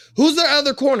Oakland. Who's their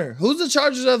other corner? Who's the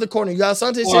Chargers' other corner? You got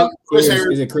Asante Samuel. Chris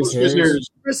Harris. Is it Chris Harris?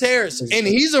 Chris Harris, and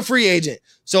he's a free agent,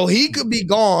 so he could be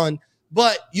gone.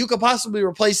 But you could possibly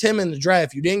replace him in the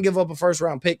draft. You didn't give up a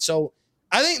first-round pick, so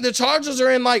I think the Chargers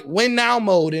are in like win now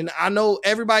mode. And I know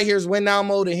everybody here is win now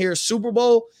mode and here's Super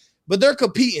Bowl, but they're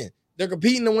competing. They're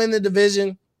competing to win the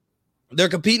division. They're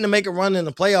competing to make a run in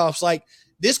the playoffs. Like,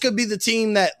 this could be the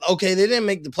team that, okay, they didn't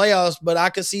make the playoffs, but I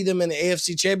could see them in the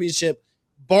AFC Championship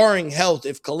barring health.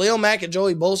 If Khalil Mack and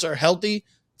Joey Bosa are healthy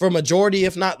for majority,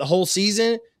 if not the whole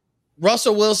season,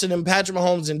 Russell Wilson and Patrick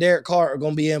Mahomes and Derek Carr are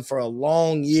going to be in for a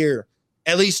long year,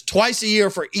 at least twice a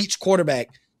year for each quarterback.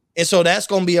 And so that's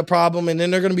going to be a problem. And then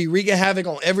they're going to be wreaking havoc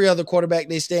on every other quarterback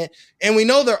they stand. And we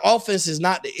know their offense is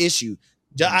not the issue.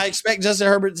 I expect Justin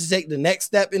Herbert to take the next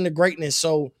step into greatness.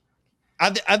 So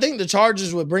I think the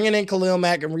Chargers, with bringing in Khalil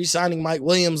Mack and re-signing Mike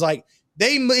Williams, like,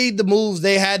 they made the moves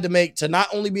they had to make to not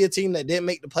only be a team that didn't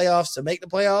make the playoffs to make the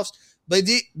playoffs, but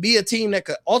be a team that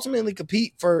could ultimately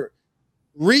compete for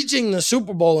reaching the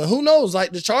Super Bowl. And who knows,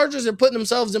 like, the Chargers are putting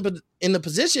themselves in the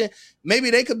position,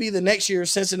 maybe they could be the next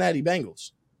year's Cincinnati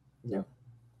Bengals. Yeah.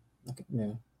 Okay.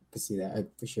 Yeah, I could see that. I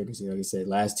for sure could see, like I said,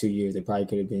 last 2 years, they probably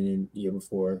could have been in the year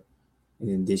before. And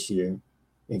then this year,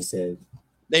 like I said,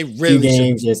 they really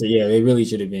games, yes, yeah, they really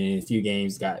should have been in a few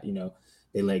games. Got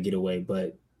they let get away,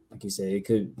 but like you said, it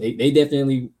could. They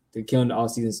definitely they're killing the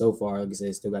off season so far. Like I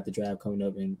said, still got the draft coming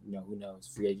up, and who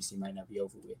knows, free agency might not be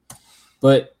over with.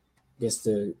 But I guess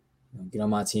to get on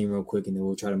my team real quick, and then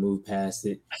we'll try to move past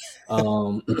it.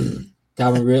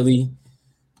 Calvin Ridley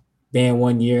banned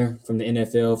 1 year from the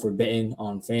NFL for betting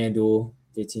on FanDuel.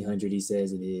 $1,500, he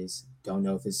says it is. Don't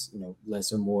know if it's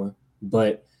less or more,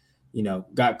 but.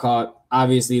 Got caught.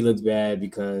 Obviously, it looks bad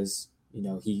because,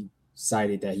 he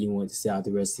cited that he wanted to stay out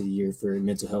the rest of the year for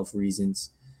mental health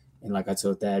reasons. And like I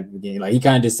told that at the beginning, like, he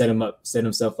kind of just set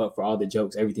himself up for all the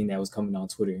jokes, everything that was coming on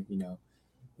Twitter.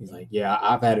 He's like, yeah,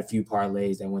 I've had a few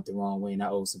parlays that went the wrong way and I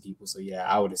owe some people. So, yeah,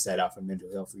 I would have sat out for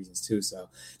mental health reasons too. So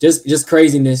just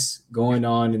craziness going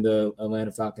on in the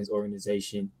Atlanta Falcons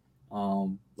organization.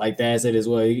 Like Thad said as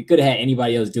well, you could have had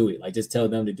anybody else do it. Like, just tell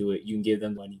them to do it. You can give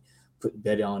them money.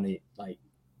 Bet on it,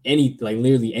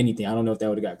 literally anything. I don't know if that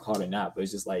would have got caught or not, but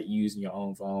it's just like using your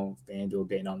own phone, FanDuel,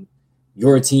 betting on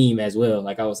your team as well.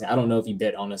 Like I was saying, I don't know if he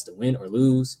bet on us to win or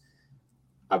lose.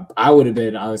 I would have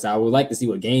bet. I would like to see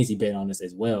what games he bet on us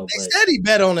as well. But he said he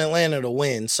bet on Atlanta to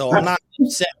win, so I'm not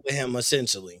upset with him.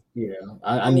 Essentially, yeah,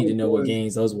 I need to know what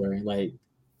games those were. Like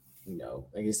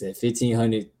I said,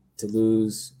 1,500 to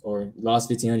lose, or lost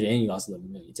 1,500 and you lost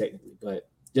 11 million technically, but.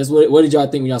 Just what did y'all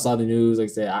think when y'all saw the news? Like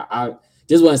I said, I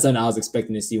just wasn't something I was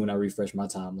expecting to see when I refreshed my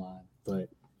timeline. But,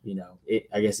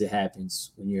 I guess it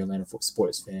happens when you're an Atlanta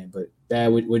sports fan. But,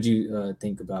 Thad, what'd you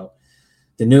think about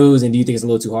the news? And do you think it's a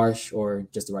little too harsh or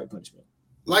just the right punishment?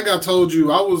 Like I told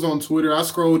you, I was on Twitter. I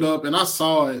scrolled up and I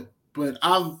saw it. But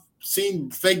I've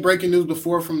seen fake breaking news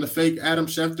before from the fake Adam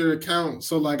Schefter account.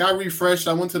 So, like, I refreshed.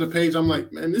 I went to the page. I'm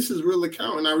like, man, this is a real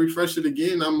account. And I refreshed it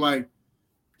again. I'm like,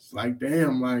 it's like,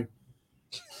 damn, like.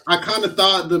 I kind of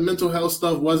thought the mental health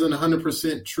stuff wasn't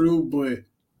 100% true, but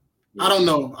I don't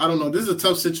know. This is a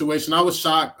tough situation. I was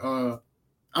shocked. I'm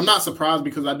not surprised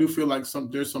because I do feel like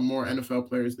there's some more NFL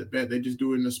players that bet. They just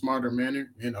do it in a smarter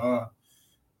manner. And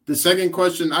the second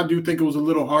question, I do think it was a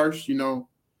little harsh.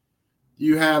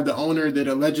 You have the owner that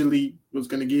allegedly was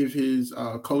going to give his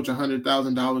coach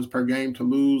 $100,000 per game to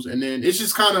lose. And then it's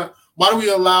just kind of, why do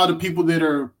we allow the people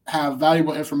that have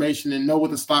valuable information and know what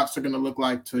the stocks are going to look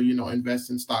like to, invest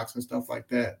in stocks and stuff like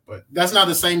that? But that's not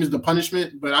the same as the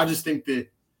punishment. But I just think that,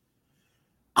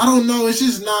 I don't know, it's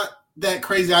just not that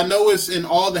crazy. I know it's in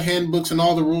all the handbooks and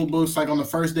all the rule books, like on the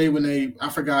first day when I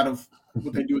forgot of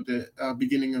what they do at the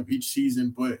beginning of each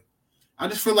season. But I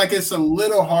just feel like it's a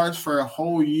little harsh for a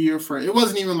whole year. It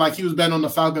wasn't even like he was betting on the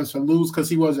Falcons to lose because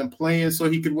he wasn't playing so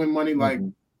he could win money. Like,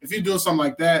 if you're doing something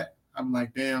like that, I'm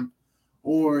like, damn.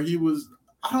 Or he was,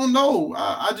 I don't know.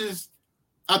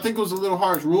 I think it was a little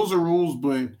harsh. Rules are rules,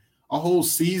 but a whole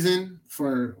season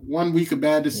for 1 week of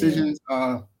bad decisions.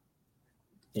 And,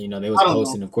 they was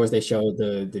posting. Of course, they showed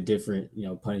the different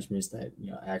punishments that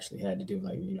actually had to do,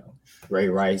 like Ray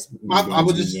Rice. I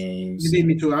would just games. You beat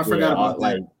me too. I forgot about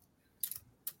that.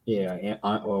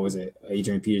 Or was it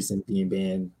Adrian Peterson being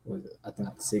banned? I think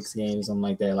 6 games, something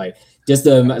like that. Like just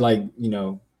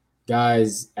the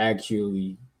guys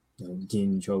actually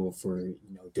getting in trouble for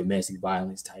domestic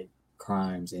violence type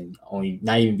crimes and only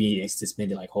not even being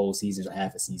suspended like whole seasons or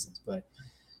half a seasons, but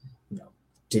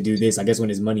to do this, I guess when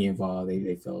there's money involved,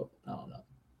 they felt, I don't know,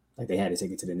 like they had to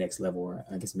take it to the next level, or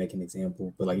I guess make an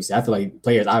example. But like you said, I feel like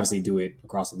players obviously do it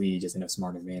across the league just in a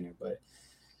smarter manner, but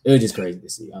it was just crazy to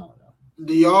see. I don't know.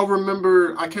 Do y'all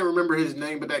remember, I can't remember his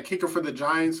name, but that kicker for the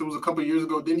Giants, it was a couple years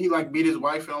ago. Didn't he beat his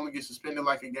wife and only get suspended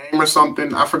like a game or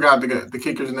something? I forgot the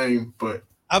kicker's name, but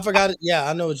I forgot it. Yeah,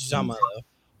 I know what you're talking about.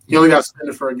 He only got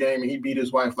suspended for a game and he beat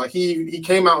his wife. Like he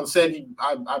came out and said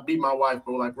I beat my wife,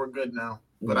 but like we're good now.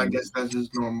 But I guess that's just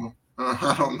normal.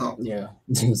 I don't know. Yeah.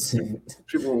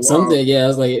 Something, yeah. I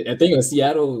was like, I think a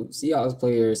Seattle Seahawks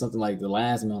player or something like the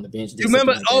last man on the bench. You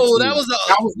remember? That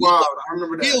was wild. I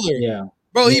remember that. Healer. Yeah.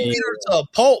 Bro, he beat her to a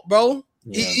pulp, bro.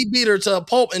 Yeah. He beat her to a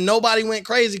pulp, and nobody went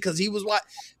crazy because he was white.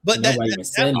 But that's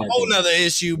a whole nother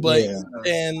issue. But it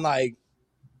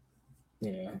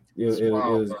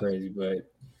was crazy. But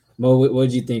Mo, what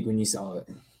did you think when you saw it?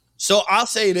 So I'll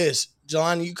say this,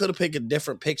 John, you could have picked a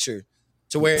different picture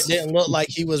to where it didn't look like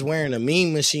he was wearing a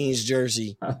Mean Machines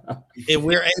jersey. And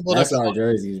we're able to our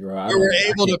jerseys, bro. We were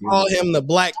able to call him the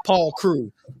Black Paul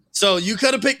Crew. So you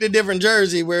could have picked a different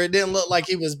jersey where it didn't look like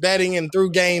he was betting and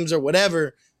through games or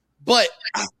whatever. But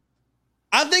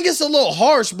I think it's a little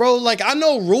harsh, bro. Like, I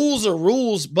know rules are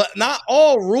rules, but not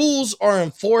all rules are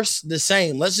enforced the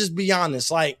same. Let's just be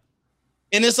honest. Like,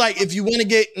 and it's like, if you want to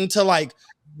get into like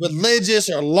religious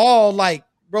or law, like,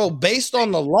 bro, based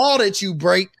on the law that you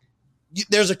break,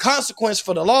 there's a consequence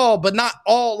for the law, but not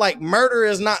all, like, murder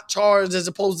is not charged as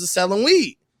opposed to selling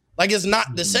weed. Like, it's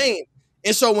not the same.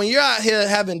 And so when you're out here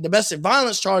having domestic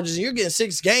violence charges and you're getting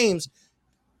 6 games,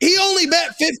 he only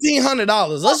bet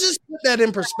 $1,500. Let's just put that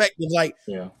in perspective. Like,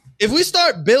 if we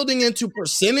start building into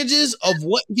percentages of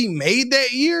what he made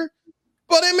that year,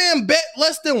 but that man bet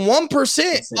less than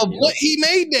 1% of what he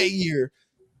made that year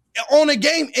on a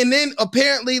game. And then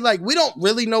apparently, like, we don't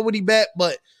really know what he bet,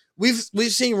 but we've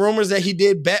seen rumors that he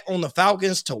did bet on the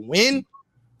Falcons to win.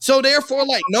 So therefore,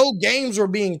 like, no games were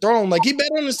being thrown. Like, he bet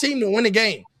on his team to win a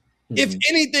game. If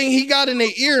anything, he got in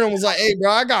their ear and was like, hey,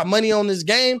 bro, I got money on this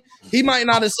game. He might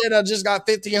not have said I just got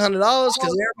 $1,500 because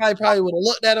everybody probably would have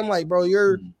looked at him like, bro,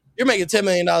 you're making $10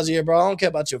 million a year, bro. I don't care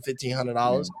about your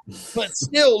 $1,500. But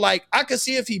still, like, I could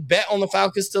see if he bet on the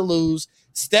Falcons to lose,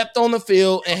 stepped on the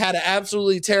field, and had an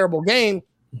absolutely terrible game.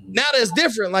 Now that's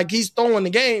different. Like, he's throwing the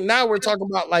game. Now we're talking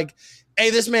about, like, hey,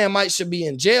 this man should be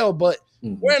in jail. But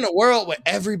we're in a world where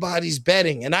everybody's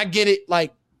betting. And I get it,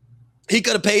 like, he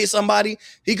could have paid somebody.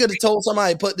 He could have told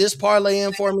somebody, put this parlay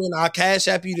in for me and I'll cash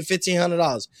app you to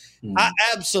 $1,500. I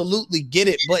absolutely get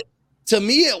it. But to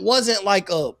me, it wasn't like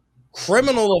a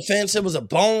criminal offense. It was a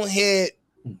bonehead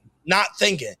not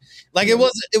thinking. Like,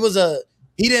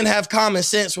 he didn't have common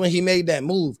sense when he made that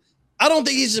move. I don't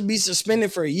think he should be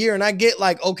suspended for a year. And I get,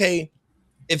 like, okay,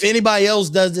 if anybody else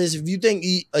does this, if you think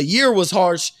a year was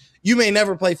harsh, you may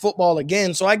never play football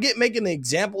again. So I get making an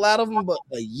example out of him, but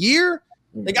a year?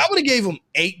 Like, I would have gave him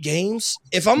 8 games.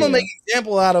 If I'm going to make an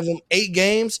example out of him, 8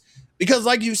 games. Because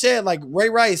like you said, like, Ray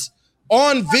Rice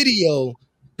on video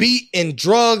beat and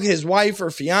drug his wife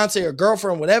or fiance or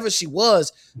girlfriend, whatever she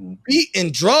was, beat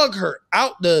and drug her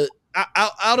out of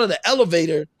the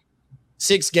elevator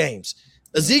 6 games.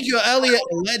 Ezekiel Elliott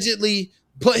allegedly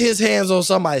put his hands on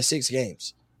somebody 6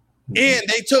 games. And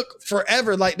they took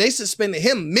forever. Like, they suspended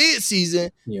him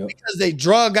mid-season because they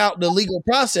drug out the legal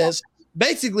process,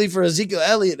 basically for Ezekiel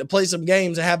Elliott to play some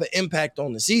games and have an impact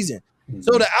on the season.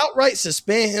 So to outright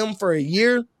suspend him for a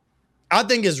year, I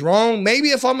think is wrong.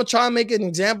 Maybe if I'm going to try and make an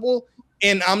example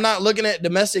and I'm not looking at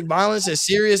domestic violence as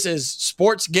serious as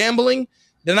sports gambling,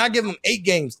 then I give him 8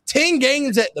 games, 10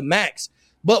 games at the max.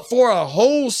 But for a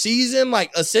whole season,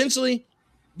 like, essentially,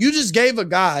 you just gave a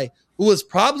guy who is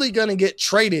probably going to get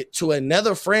traded to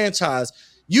another franchise.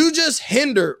 You just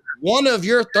hindered one of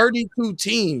your 32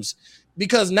 teams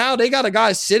because now they got a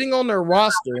guy sitting on their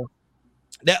roster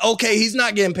that, okay, he's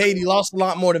not getting paid. He lost a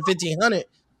lot more than $1,500,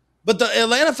 but the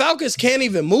Atlanta Falcons can't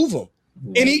even move him.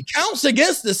 And he counts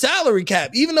against the salary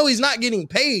cap, even though he's not getting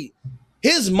paid.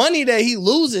 His money that he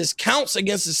loses counts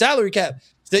against the salary cap.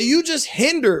 that you just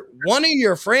hindered one of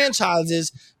your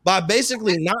franchises by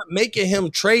basically not making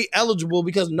him trade eligible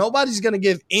because nobody's going to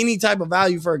give any type of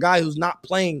value for a guy who's not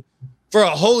playing for a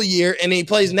whole year and then he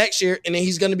plays next year and then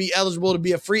he's going to be eligible to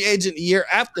be a free agent the year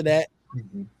after that.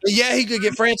 Mm-hmm. Yeah, he could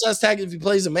get franchise tag if he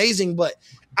plays amazing, but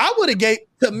I would have gave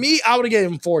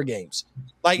him 4 games.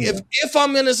 Like if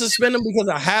I'm going to suspend him because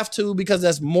I have to, because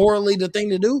that's morally the thing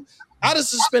to do, I'd have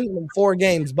suspended him 4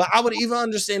 games, but I would even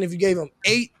understand if you gave him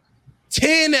 8,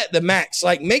 10 at the max.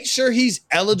 Like make sure he's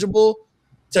eligible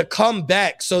to come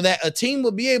back so that a team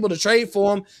will be able to trade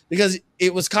for him, because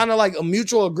it was kind of like a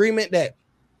mutual agreement that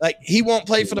like he won't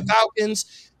play for the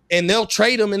Falcons and they'll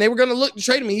trade him, and they were going to look to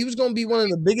trade him. He was going to be one of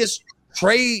the biggest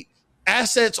trade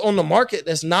assets on the market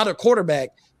that's not a quarterback.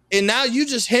 And now you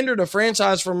just hindered a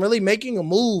franchise from really making a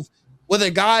move with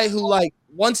a guy who, like,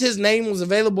 once his name was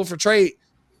available for trade,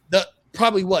 the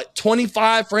probably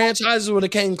 25 franchises would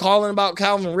have came calling about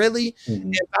Calvin Ridley,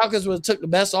 and Falcons would have took the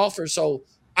best offer. So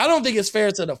I don't think it's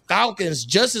fair to the Falcons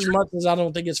just as much as I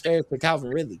don't think it's fair to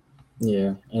Calvin Ridley.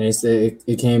 Yeah, and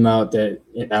it came out that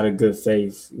out of good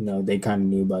faith, you know, they kind of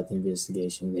knew about the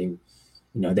investigation. They, you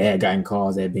know, they had gotten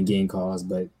calls, they had been getting calls,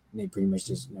 but they pretty much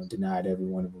just, you know, denied every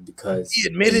one of them because he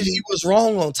admitted he was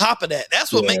wrong on top of that.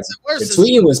 That's what makes it worse. The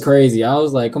tweet was crazy. I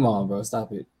was like, come on, bro,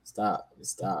 stop it. Stop.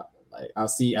 Like I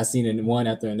seen it one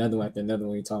after another one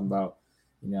when you're talking about,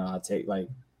 you know, I think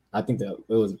that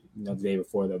it was, you know, the day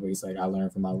before that, but he's like, I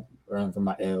learned from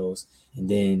my L's. And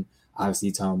then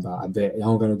obviously talking about, I bet I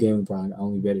don't got no game LeBron, I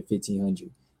only bet at 1,500,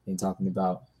 and talking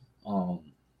about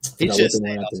he just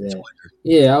after that.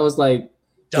 Yeah, I was like,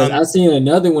 I seen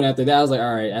another one after that. I was like,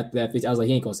 all right, after that, I was like,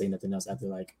 he ain't gonna say nothing else after,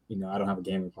 like, you know, I don't have a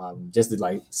gambling problem. Just to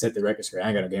like set the record straight. I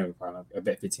ain't got a gambling problem. I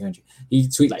bet 1,500. He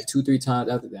tweet like 2-3 times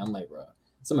after that. I'm like, bro,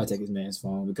 somebody take this man's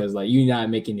phone, because like you're not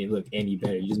making it look any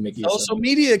better. You just make it. Social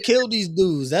media kill these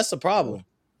dudes. That's the problem.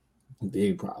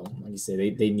 Big problem. Like you said,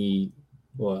 they need.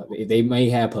 Well, they may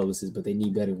have publicists, but they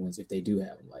need better ones if they do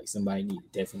have them. Like somebody need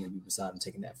to definitely be beside them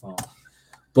taking that phone.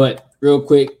 But real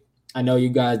quick, I know you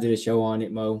guys did a show on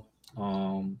it, Mo.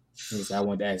 I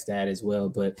wanted to ask that as well,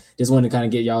 but just wanted to kind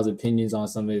of get y'all's opinions on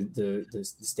some of the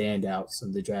standouts, some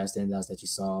of the draft standouts that you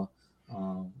saw.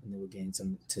 And then we're getting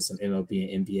some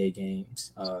MLB and NBA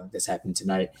games that's happening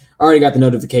tonight. I already got the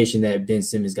notification that Ben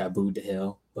Simmons got booed to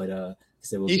hell, but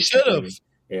he should have.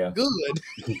 Yeah, good.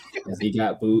 He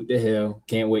got booed to hell.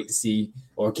 Can't wait to see,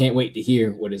 or can't wait to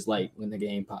hear what it's like when the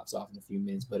game pops off in a few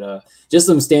minutes. But just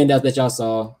some standouts that y'all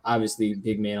saw. Obviously,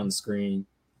 big man on the screen,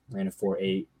 ran a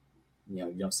 4.8. You know,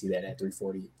 you don't see that at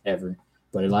 340 ever.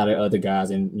 But a lot of other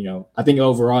guys, and you know, I think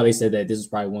overall they said that this was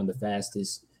probably one of the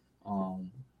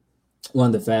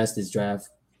fastest draft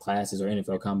classes or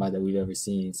NFL combine that we've ever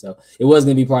seen. So it was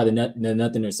gonna be part of the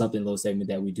nothing or something little segment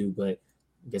that we do, but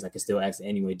I guess I could still ask it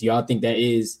anyway. Do y'all think that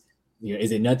is, you know,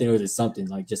 is it nothing or is it something,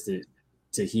 like just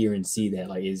to hear and see that,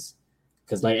 like, is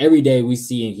because like every day we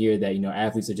see and hear that, you know,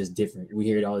 athletes are just different. We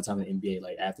hear it all the time in the NBA,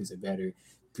 like athletes are better,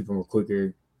 people are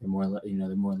quicker, they're more, you know,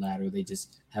 they're more lateral, they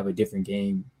just have a different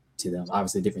game to them,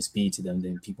 obviously a different speed to them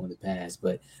than people in the past.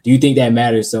 But do you think that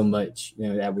matters so much, you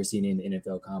know, that we're seeing in the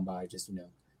NFL combine, just, you know,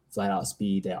 flat out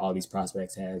speed that all these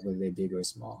prospects have, whether they're big or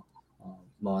small?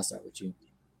 Mo, I'll start with you.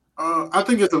 I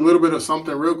think it's a little bit of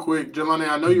something real quick. Jelani,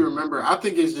 I know you remember. I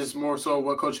think it's just more so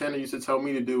what Coach Hanna used to tell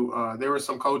me to do. There were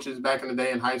some coaches back in the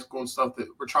day in high school and stuff that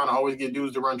were trying to always get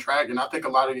dudes to run track. And I think a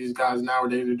lot of these guys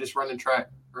nowadays are just running track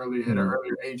early at an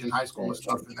earlier age in high school and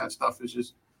stuff. And that stuff is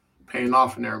just paying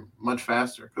off, and they're much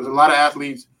faster. Because a lot of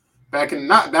athletes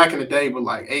not back in the day, but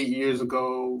like 8 years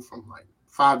ago, from like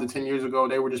 5 to 10 years ago,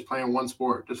 they were just playing one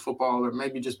sport, just football or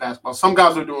maybe just basketball. Some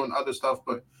guys are doing other stuff,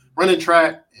 but running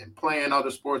track and playing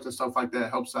other sports and stuff like that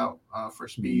helps out for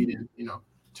speed and, you know,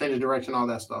 change of direction, all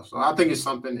that stuff. So I think it's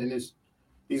something, and some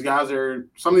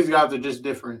of these guys are just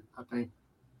different, I think.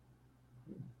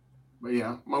 But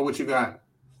yeah, Mo, what you got?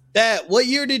 What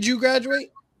year did you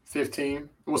graduate? 15.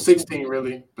 Well, 16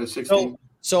 really, but 16.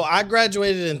 So I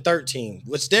graduated in 13,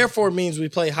 which therefore means we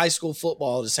play high school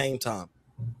football at the same time.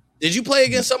 Did you play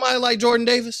against somebody like Jordan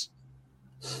Davis?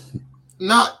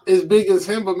 Not as big as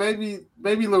him, but maybe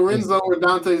Lorenzo or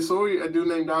Dante Sawyer, a dude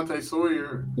named Dante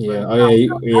Sawyer. Yeah,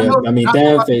 I mean,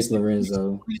 Dad faced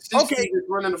Lorenzo. Okay,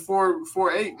 running a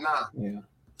 4.8. Nah. Yeah.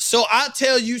 So I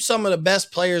tell you some of the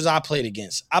best players I played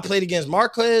against. I played against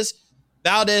Marquez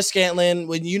Valdez-Scantling.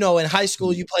 When, you know, in high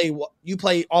school you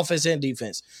play offense and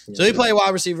defense. So he played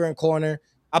wide receiver and corner.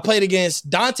 I played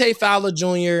against Dante Fowler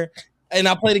Jr. and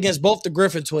I played against both the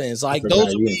Griffin twins. Like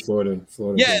those would be Florida.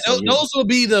 Yeah, those will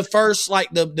be the first, like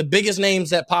the biggest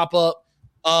names that pop up.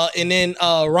 And then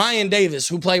Ryan Davis,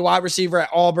 who played wide receiver at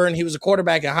Auburn. He was a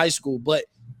quarterback in high school. But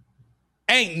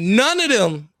Ain't none of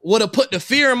them would have put the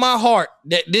fear in my heart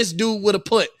that this dude would have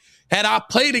put had I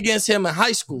played against him in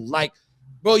high school. Like,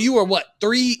 bro, you were what,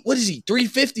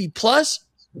 350 plus?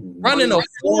 Running a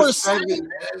 4.7.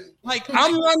 Like,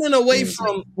 I'm running away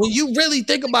from, when you really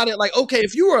think about it, like, okay,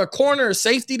 if you were a corner or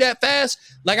safety that fast,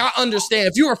 like, I understand.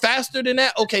 If you were faster than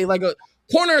that, okay, like a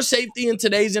corner or safety in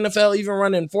today's NFL, even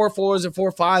running 4.4s and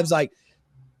 4.5s, like,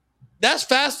 that's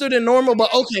faster than normal,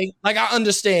 but okay, like, I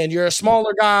understand. You're a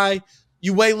smaller guy,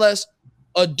 you weigh less.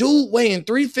 A dude weighing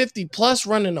 350 plus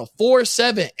running a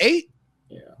 4.78?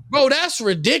 Yeah. Bro, that's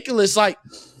ridiculous. Like,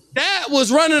 that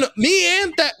was running, me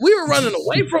and that, we were running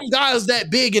away from guys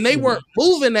that big and they weren't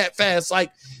moving that fast.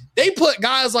 Like, they put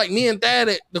guys like me and Thad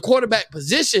at the quarterback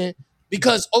position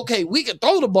because, okay, we can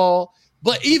throw the ball,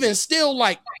 but even still,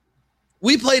 like,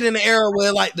 we played in an era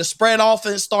where, like, the spread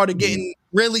offense started getting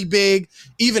really big,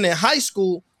 even in high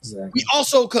school. Exactly. We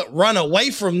also could run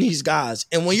away from these guys.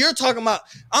 And when you're talking about,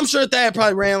 I'm sure Thad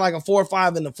probably ran like a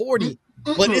 4.5 in the 40,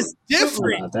 but it's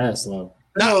different. Not that slow.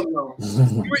 No.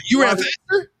 You ran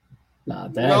faster? Nah,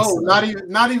 that's no,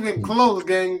 not even close,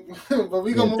 gang. But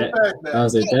we gonna move past that. I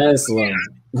was like, that's slow.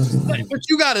 But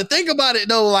you got to think about it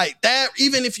though, like that.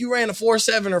 Even if you ran a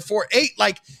 4.7 or 4.8,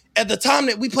 like at the time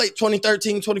that we played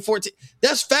 2013, 2014,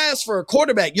 that's fast for a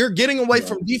quarterback. You're getting away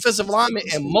from defensive linemen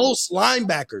and most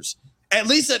linebackers, at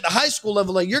least at the high school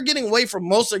level. Like, you're getting away from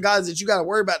most of the guys that you got to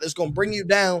worry about that's going to bring you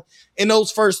down in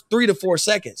those first 3 to 4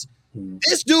 seconds.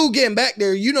 This dude getting back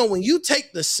there, you know, when you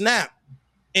take the snap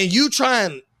and you try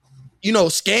and, you know,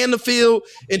 scan the field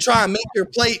and try and make your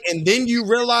play, and then you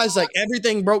realize like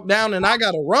everything broke down and I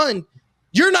got to run,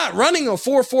 you're not running a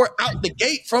 4.4 out the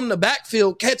gate from the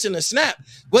backfield catching a snap,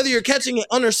 whether you're catching it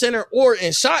under center or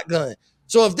in shotgun.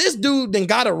 So if this dude then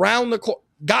got around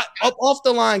got up off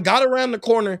the line, got around the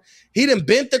corner, he done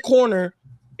bent the corner,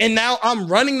 and now I'm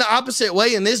running the opposite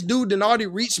way, and this dude done already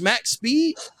reached max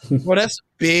speed, well, that's a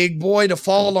big boy to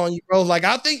fall on you, bro. Like,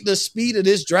 I think the speed of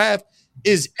this draft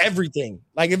is everything.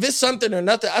 Like, if it's something or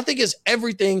nothing, I think it's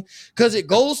everything, because it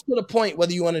goes to the point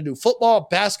whether you want to do football,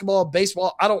 basketball,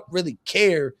 baseball, I don't really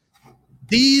care.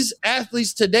 These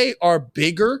athletes today are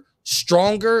bigger,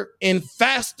 stronger, and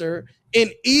faster,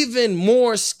 and even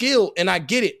more skilled, and I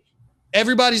get it.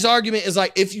 Everybody's argument is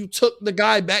like, if you took the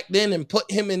guy back then and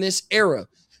put him in this era,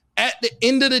 at the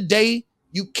end of the day,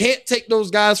 you can't take those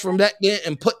guys from that then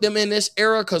and put them in this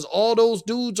era, because all those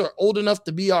dudes are old enough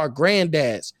to be our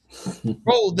granddads.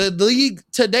 Bro, the league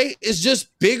today is just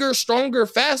bigger, stronger,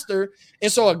 faster.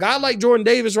 And so a guy like Jordan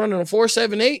Davis running a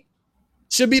 4.78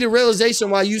 should be the realization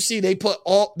why you see they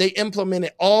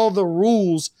implemented all the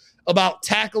rules about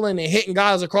tackling and hitting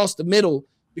guys across the middle,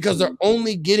 because they're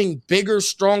only getting bigger,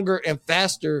 stronger, and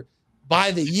faster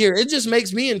by the year. It just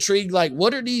makes me intrigued. Like,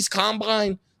 what are these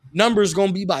combine numbers going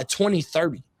to be by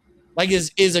 2030? Like,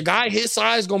 is a guy his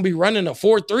size going to be running a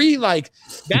 4.3? Like,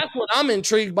 that's what I'm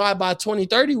intrigued by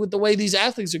 2030 with the way these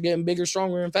athletes are getting bigger,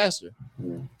 stronger, and faster.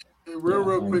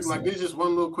 Real quick, like, there's just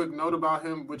one little quick note about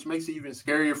him, which makes it even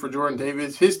scarier for Jordan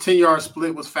Davis. His 10-yard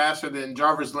split was faster than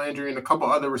Jarvis Landry and a couple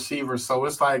other receivers. So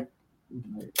it's like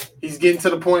he's getting to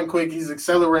the point quick. He's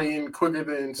accelerating quicker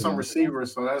than some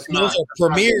receivers. So that's not a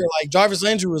premier. Like, Jarvis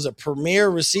Landry was a premier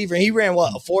receiver. He ran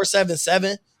what, a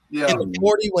 4.77 in the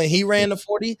 40 when he ran the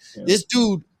 40. Yeah. This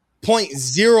dude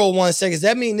 0.01 seconds.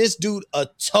 That means this dude a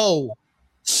toe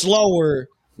slower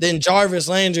than Jarvis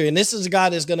Landry, and this is a guy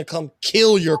that's going to come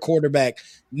kill your quarterback,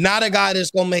 not a guy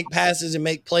that's going to make passes and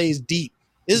make plays deep.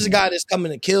 This is a guy that's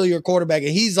coming to kill your quarterback,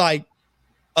 and he's like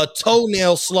a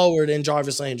toenail slower than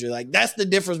Jarvis Landry. Like, that's the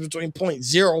difference between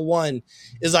 0.01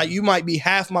 is like you might be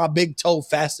half my big toe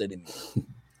faster than me.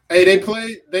 Hey, they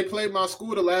played my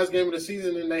school the last game of the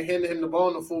season, and they handed him the ball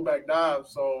in the fullback dive.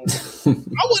 So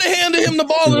I would have handed him the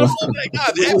ball in the fullback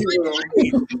dive every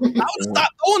game. I would have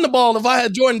stopped throwing the ball if I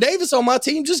had Jordan Davis on my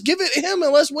team. Just give it to him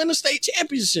and let's win the state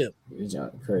championship.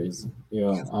 Crazy.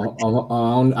 Yeah,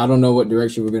 I don't know what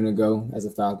direction we're gonna go as a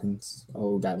Falcons.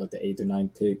 Oh, got like the 8th or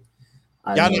 9th pick.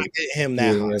 Y'all not getting him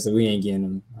that high. So we ain't getting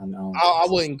him. I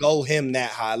wouldn't go him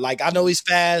that high. Like, I know he's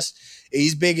fast,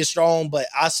 he's big and strong, but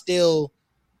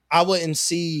I wouldn't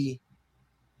see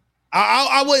 –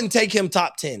 I wouldn't take him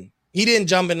top 10. He didn't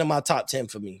jump into my top 10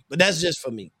 for me, but that's just for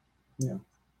me. Yeah.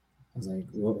 I was like,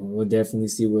 we'll definitely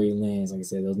see where he lands. Like I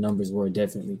said, those numbers were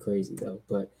definitely crazy, though.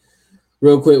 But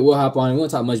real quick, we'll hop on. We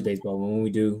won't talk much baseball, but when we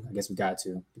do, I guess we got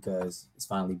to, because it's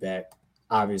finally back.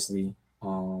 Obviously,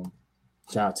 shout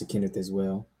out to Kenneth as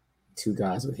well. 2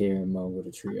 guys with hair and Mo with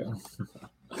a trio.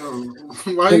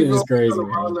 Why you is crazy,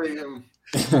 man.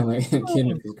 Like,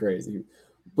 Kenneth is crazy.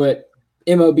 But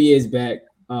MLB is back.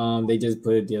 They just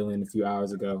put a deal in a few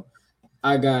hours ago.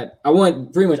 I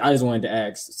just wanted to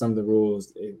ask some of the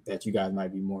rules that you guys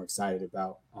might be more excited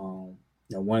about.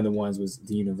 One of the ones was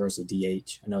the universal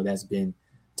DH. I know that's been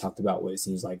talked about what it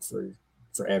seems like for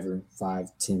forever,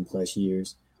 5-10 plus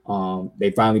years.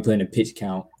 They finally put in a pitch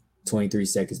count. 23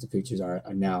 seconds the pitchers are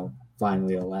now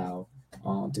finally allowed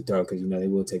to throw, because they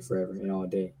will take forever and all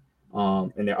day.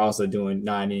 And they're also doing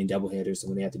 9-inning doubleheaders. So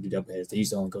when they have to do doubleheaders, they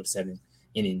used to only go to 7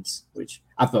 innings, which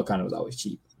I felt kind of was always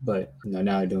cheap. But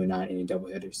now they're doing 9-inning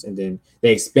doubleheaders, and then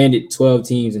they expanded 12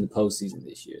 teams in the postseason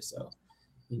this year. So,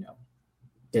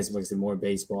 guess like I said, more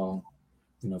baseball.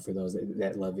 For those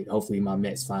that love it. Hopefully, my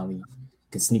Mets finally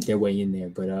can sneak their way in there.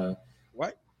 But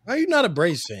why are you not a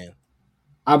Braves fan?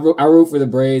 I root for the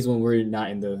Braves when we're not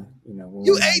in the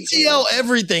you ATL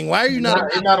everything. Why are you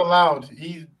not? You're not allowed.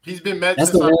 He's been Mets.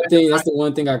 That's the one thing. That's the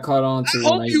one thing I caught on to. I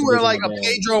hope you were like a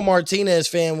Pedro Martinez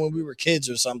fan when we were kids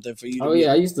or something for you. Oh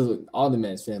yeah, I used to all the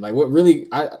Mets fan. Like what really?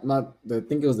 I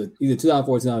think it was either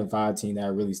 2004 2005 team that I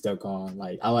really stuck on.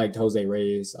 Like I liked Jose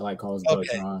Reyes. I like Carlos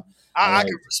Beltran. I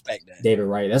can respect that. David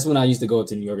Wright. That's when I used to go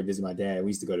to New York and visit my dad.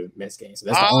 We used to go to Mets games. So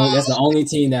that's the only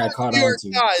team that I caught on to.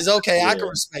 Guys, okay, yeah. I can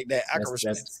respect that. I can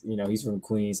respect. He's from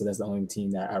Queens, so that's the only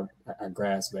team that I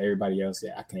grasp. But everybody else,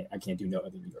 I can't do no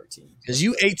other New York team. Because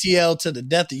you ATL to the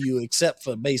death of you, except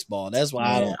for baseball. That's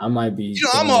why I might be.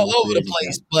 I'm all over the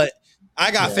place, but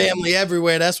I got family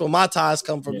everywhere. That's where my ties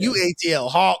come from. You ATL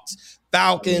Hawks,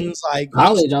 Falcons, like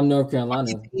college. I'm North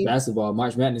Carolina basketball.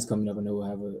 March Madness coming up. I know we'll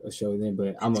have a show then,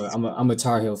 but I'm a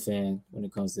Tar Heel fan when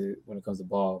it comes to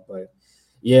ball. But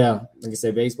yeah, like I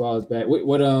said, baseball is back.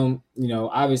 What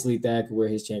obviously Thad could wear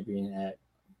his champion hat.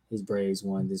 His Braves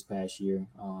won this past year.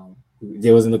 It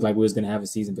doesn't look like we was gonna have a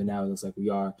season, but now it looks like we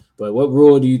are. But what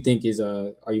rule do you think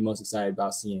are you most excited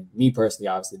about seeing? Me personally,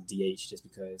 obviously DH, just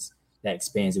because that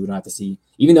expands it. We don't have to see,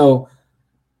 even though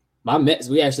my Mets,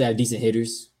 we actually have decent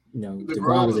hitters.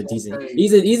 DeGrom is a decent.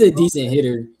 He's a decent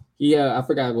hitter. I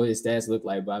forgot what his stats look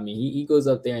like, but I mean, he goes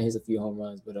up there and hits a few home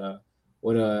runs. But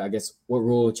what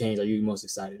rule change are you most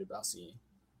excited about seeing?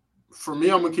 For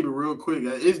me, I'm gonna keep it real quick.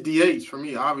 It's DH for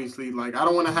me, obviously. Like I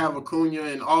don't want to have Acuna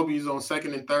and Albies on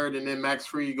second and third, and then Max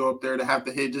Fried go up there to have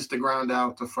to hit just to ground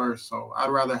out to first. So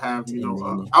I'd rather have I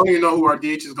don't even know who our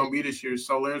DH is gonna be this year.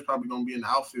 Soler's probably gonna be in the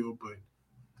outfield, but.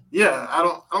 Yeah, I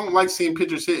don't like seeing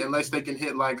pitchers hit unless they can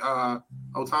hit like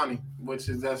Ohtani,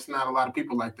 that's not a lot of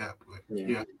people like that. But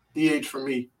yeah, DH for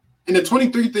me. And the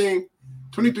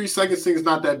 23 seconds thing is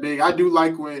not that big. I do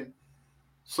like when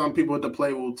some people at the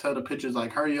plate will tell the pitchers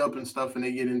like hurry up and stuff and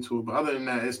they get into it. But other than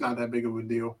that, it's not that big of a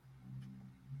deal.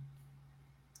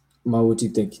 Mo, what you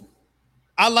think?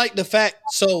 I like the fact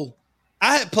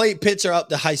I had played pitcher up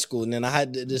to high school, and then I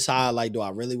had to decide, like, do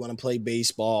I really want to play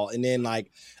baseball? And then,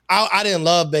 like, I didn't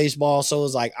love baseball, so it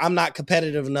was like, I'm not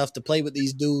competitive enough to play with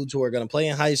these dudes who are going to play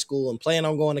in high school and plan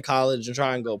on going to college and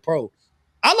try and go pro.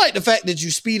 I like the fact that you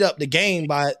speed up the game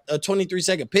by a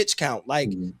 23-second pitch count.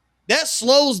 Like, that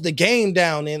slows the game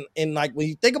down. And, like, when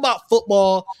you think about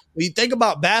football, when you think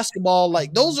about basketball,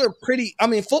 like, those are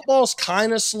football's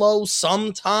kind of slow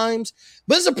sometimes,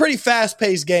 but it's a pretty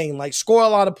fast-paced game. Like, score a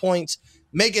lot of points,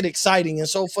 make it exciting. And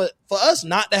so for us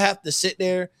not to have to sit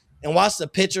there and watch the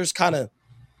pitchers kind of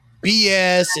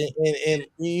BS and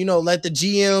let the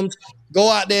GMs go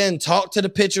out there and talk to the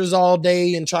pitchers all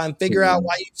day and try and figure out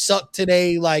why you suck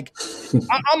today. Like,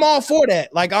 I'm all for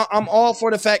that. Like, I'm all for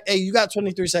the fact, hey, you got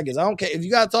 23 seconds. I don't care. If you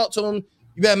got to talk to him,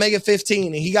 you better make it 15.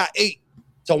 And he got 8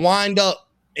 to wind up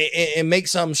and make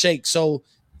something shake. So,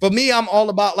 for me, I'm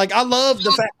all about, like, I love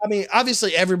the fact,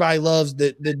 obviously everybody loves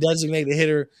the designated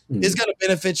hitter. It's going to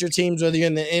benefit your teams whether you're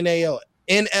in the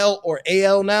NL or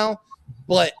AL now.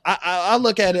 But I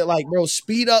look at it like, bro,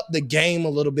 speed up the game a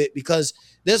little bit because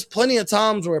there's plenty of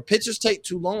times where pitchers take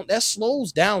too long. That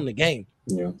slows down the game.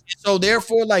 Yeah. So,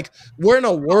 therefore, like, we're in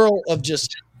a world of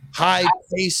just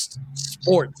high-paced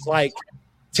sports. Like,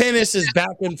 tennis is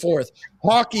back and forth.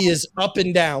 Hockey is up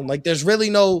and down. Like, there's really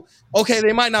no – okay,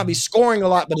 they might not be scoring a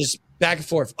lot, but it's back and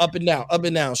forth, up and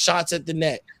down, shots at the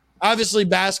net. Obviously,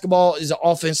 basketball is an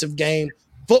offensive game.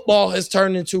 Football has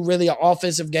turned into really an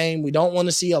offensive game. We don't want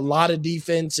to see a lot of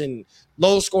defense and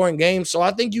low-scoring games. So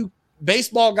I think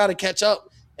baseball got to catch up,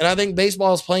 and I think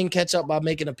baseball is playing catch-up by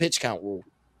making a pitch count rule.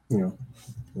 Yeah,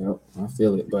 I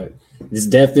feel it. But it's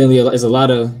definitely it's a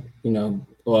lot of,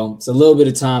 it's a little bit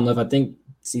of time left. I think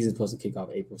season's supposed to kick off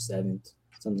April 7th,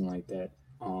 something like that.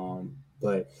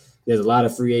 But there's a lot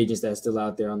of free agents that's still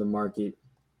out there on the market.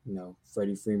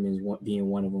 Freddie Freeman being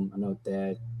one of them. I know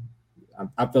that.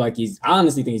 I feel like I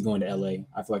honestly think he's going to LA.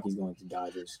 I feel like he's going to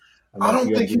Dodgers. I don't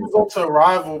think he'll go to a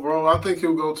rival, bro. I think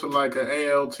he'll go to like an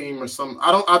AL team or something.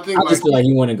 I just feel like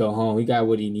he want to go home. He got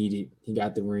what he needed. He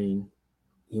got the ring.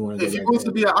 If you want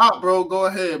to be an op, bro, go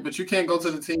ahead. But you can't go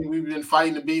to the team we've been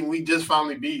fighting to beat, and we just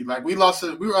finally beat. Like we lost,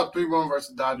 we were up 3-1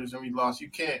 versus Dodgers, and we lost. You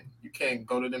can't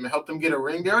go to them and help them get a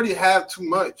ring. They already have too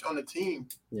much on the team.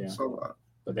 Yeah. So,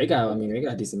 but they got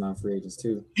a decent amount of free agents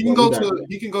too. He can go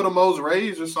to Mo's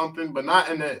Rays or something, but not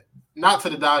to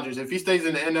the Dodgers. If he stays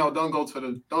in the NL, don't go to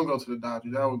the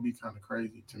Dodgers. That would be kind of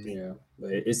crazy to me. Yeah,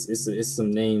 but it's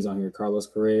some names on here: Carlos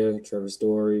Correa, Trevor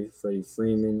Story, Freddie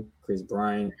Freeman, Chris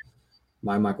Bryant.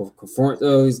 Michael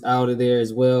Conforto is out of there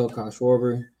as well. Kyle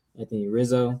Schwarber, Anthony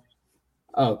Rizzo.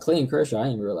 Oh, Clayton Kershaw. I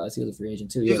didn't realize he was a free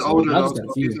agent too. He's older though, so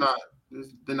he's not.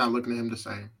 They're not looking at him the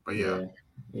same. But yeah.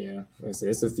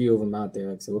 It's a few of them out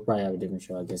there. So we'll probably have a different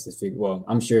show, I guess. Well,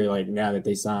 I'm sure like now that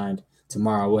they signed,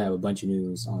 tomorrow we'll have a bunch of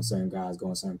news on certain guys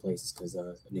going certain places because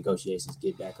negotiations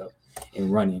get back up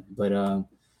and running. But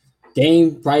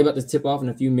game probably about to tip off in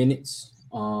a few minutes.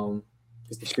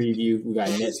 Just the preview. We got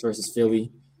Nets versus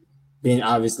Philly. Ben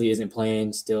obviously isn't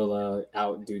playing, still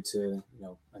out due to,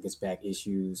 I guess back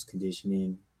issues,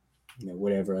 conditioning,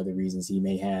 whatever other reasons he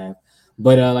may have.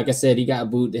 But like I said, he got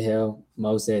booed to hell.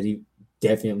 Mo said he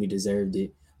definitely deserved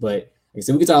it. But like I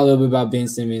said, we can talk a little bit about Ben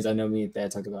Simmons. I know me and Thad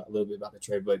talked about a little bit about the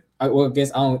trade, but I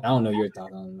guess I don't know your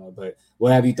thoughts. I don't know, but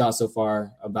what have you thought so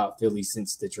far about Philly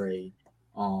since the trade?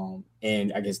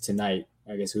 And I guess tonight,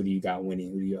 who do you got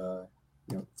winning? Who do you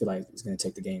feel like is going to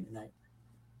take the game tonight?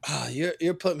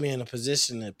 You're putting me in a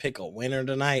position to pick a winner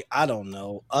tonight. I don't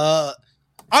know. I'm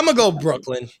gonna go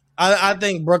Brooklyn. I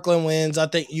think Brooklyn wins. I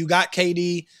think you got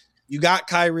KD, you got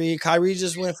Kyrie. Kyrie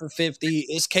just went for 50.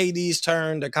 It's KD's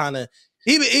turn to kind of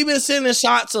he been sending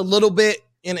shots a little bit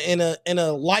in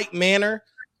a light manner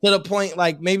to the point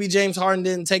like maybe James Harden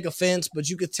didn't take offense, but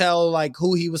you could tell like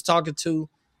who he was talking to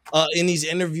in these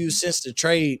interviews since the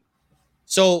trade.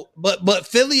 So, but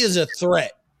Philly is a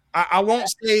threat. I won't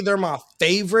say they're my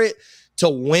favorite to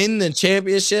win the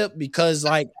championship because,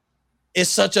 like, it's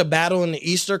such a battle in the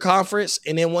Eastern Conference.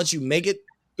 And then once you make it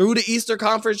through the Eastern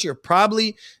Conference, you're probably,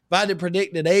 if I had to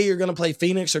predict today, you're going to play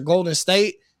Phoenix or Golden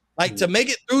State. Like, to make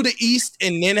it through the East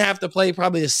and then have to play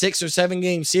probably a 6 or 7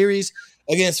 game series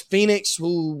against Phoenix,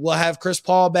 who will have Chris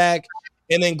Paul back,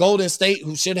 and then Golden State,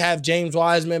 who should have James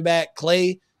Wiseman back.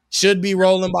 Clay should be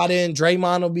rolling by then.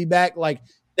 Draymond will be back. Like,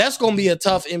 that's going to be a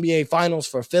tough NBA Finals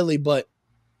for Philly, but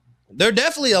they're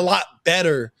definitely a lot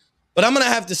better. But I'm going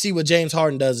to have to see what James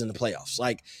Harden does in the playoffs.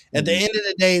 Like, at the end of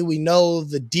the day, we know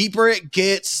the deeper it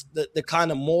gets, the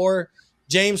kind of more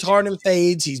James Harden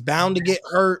fades. He's bound to get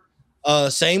hurt.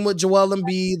 Same with Joel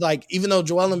Embiid. Like, even though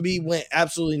Joel Embiid went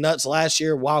absolutely nuts last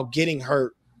year while getting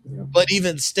hurt, but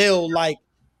even still, like,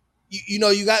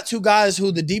 you got two guys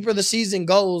who the deeper the season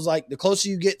goes, like, the closer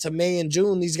you get to May and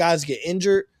June, these guys get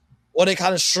injured. Or they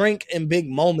kind of shrink in big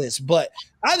moments. But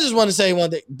I just want to say one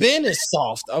thing. Ben is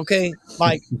soft, okay?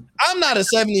 Like, I'm not a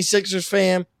 76ers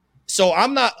fan, so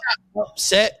I'm not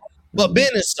upset. But Ben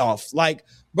is soft. Like,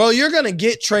 bro, you're going to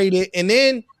get traded. And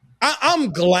then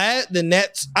I'm glad the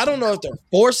Nets, I don't know if they're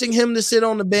forcing him to sit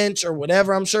on the bench or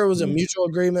whatever. I'm sure it was a mutual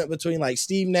agreement between, like,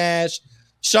 Steve Nash,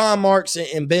 Sean Marks,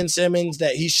 and Ben Simmons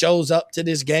that he shows up to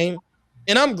this game.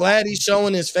 And I'm glad he's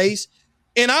showing his face.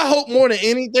 And I hope more than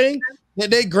anything – that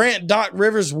they grant Doc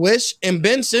Rivers' wish and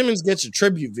Ben Simmons gets a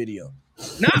tribute video.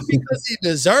 Not because he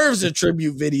deserves a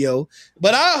tribute video,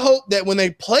 but I hope that when they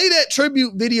play that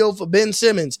tribute video for Ben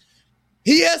Simmons,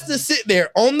 he has to sit there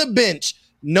on the bench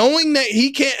knowing that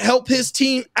he can't help his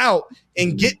team out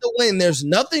and get the win. There's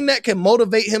nothing that can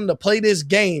motivate him to play this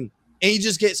game, and he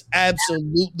just gets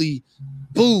absolutely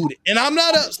booed. And I'm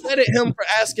not upset at him for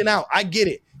asking out. I get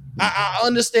it. I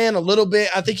understand a little bit.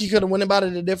 I think he could have went about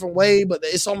it a different way, but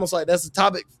it's almost like that's a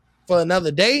topic for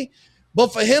another day.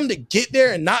 But for him to get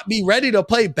there and not be ready to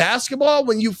play basketball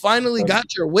when you finally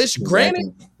got your wish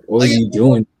granted, what are you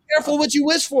doing? Be careful what you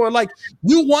wish for. Like,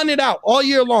 you won it out all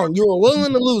year long. You were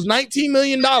willing to lose $19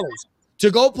 million to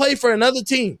go play for another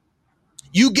team.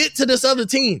 You get to this other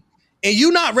team and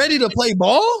you're not ready to play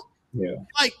ball? Yeah.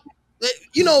 Like,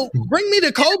 bring me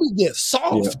the Kobe gift.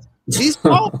 Soft. Yeah. He's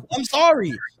soft. I'm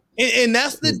sorry. And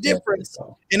that's the difference.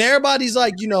 And everybody's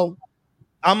like,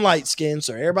 I'm light skinned,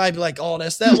 so everybody be like, oh,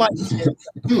 that's that light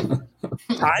skin.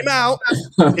 Time out.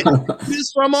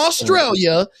 He's from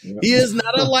Australia. He is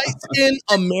not a light skinned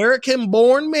American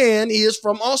born man. He is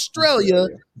from Australia,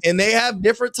 and they have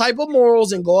different type of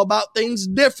morals and go about things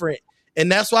different.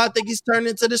 And that's why I think he's turned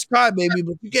into this crybaby.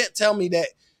 But you can't tell me that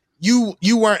you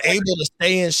weren't able to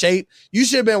stay in shape. You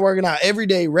should have been working out every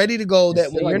day, ready to go.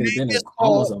 That when your name gets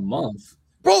called, almost a month.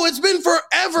 Bro, it's been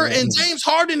forever, and James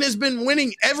Harden has been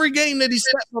winning every game that he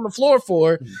stepped on the floor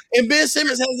for, and Ben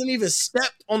Simmons hasn't even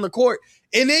stepped on the court.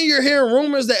 And then you're hearing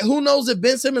rumors that who knows if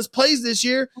Ben Simmons plays this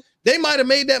year they might have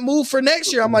made that move for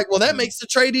next year. I'm like, well, that makes the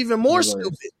trade even more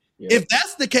stupid. Yeah. If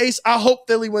that's the case, I hope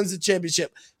Philly wins the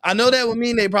championship. I know that would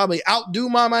mean they probably outdo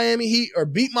my Miami Heat or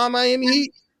beat my Miami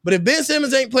Heat. But if Ben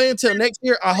Simmons ain't playing until next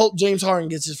year, I hope James Harden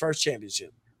gets his first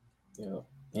championship. Yeah,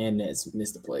 and Nets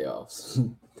miss the playoffs.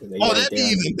 That'd be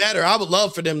even better. I would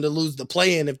love for them to lose the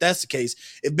play-in if that's the case.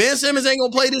 If Ben Simmons ain't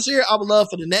gonna play this year, I would love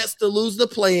for the Nets to lose the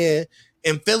play-in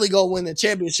and Philly go win the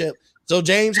championship. So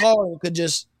James Harden could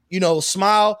just,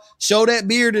 smile, show that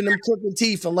beard and them crooked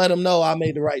teeth, and let them know I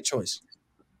made the right choice.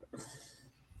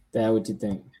 Dad, what you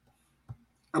think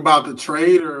about the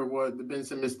trade or what the Ben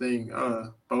Simmons thing?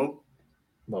 Bo.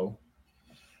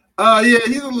 Yeah,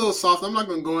 he's a little soft. I'm not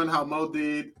gonna go in how Mo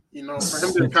did. For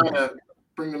him to kind of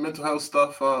bring the mental health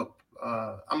stuff up,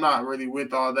 I'm not really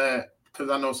with all that because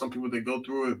I know some people that go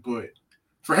through it. But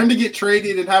for him to get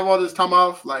traded and have all this time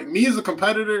off, like me as a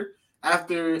competitor,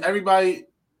 after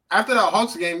that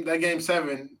Hawks game, that game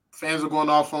 7, fans were going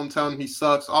off on him, telling him he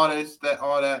sucks, all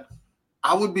that.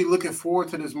 I would be looking forward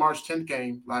to this March 10th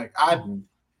game. Like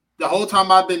the whole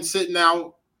time I've been sitting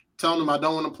out, telling them I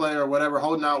don't want to play or whatever,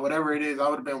 holding out, whatever it is, I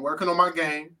would have been working on my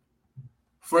game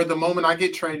for the moment I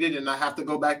get traded and I have to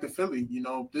go back to Philly.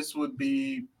 This would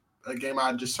be a game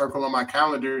I'd just circle on my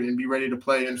calendar and be ready to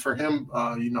play. And for him,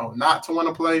 not to want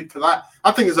to play, because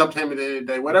I think it's up to him at the end of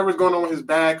the day. Whatever's going on with his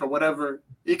back or whatever,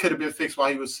 it could have been fixed while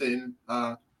he was sitting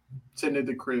at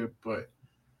the crib. But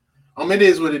it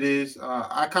is what it is.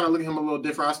 I kind of look at him a little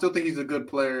different. I still think he's a good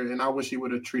player, and I wish he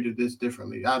would have treated this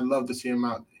differently. I'd love to see him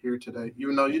out here today.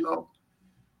 Even though, you don't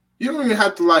even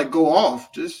have to go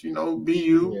off. Just, be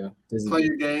you, play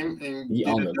your game, and be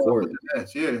on the court.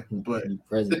 Yeah, but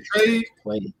the trade,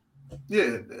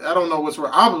 yeah, I don't know what's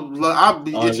wrong. I'll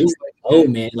be itching.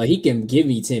 Man, he can give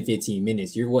me 10, 15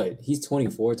 minutes. You're what? He's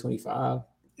 24, 25.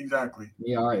 Exactly.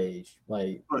 Yeah, our age.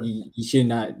 You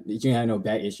shouldn't have no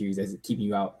back issues that's keeping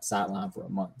you out sideline for a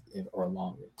month or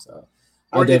longer. So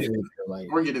I definitely feel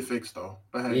or get it fixed though.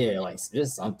 But hey. Yeah,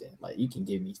 just something. You can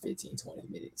give me 15, 20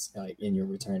 minutes in your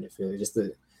return to Philly.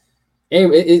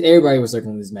 Everybody was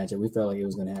circling this matchup. We felt like it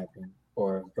was gonna happen.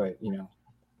 But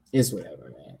it's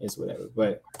whatever, man. It's whatever.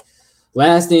 But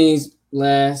last,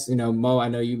 Mo, I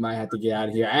know you might have to get out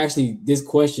of here. Actually, this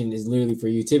question is literally for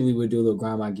you. Typically we'll do a little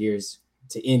grind my gears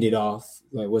to end it off,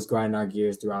 what's grinding our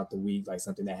gears throughout the week,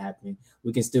 something that happened.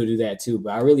 We can still do that too,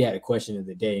 but I really had a question of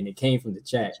the day, and it came from the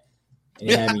chat, and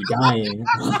it had me dying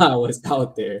while I was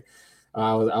out there.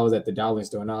 I was at the dollar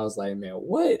store, and I was like, man,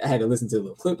 what? I had to listen to a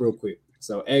little clip real quick.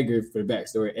 So Edgar, for the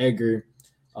backstory, Edgar,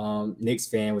 Knicks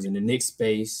fan, was in the Knicks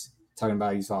space talking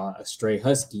about he saw a stray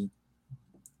husky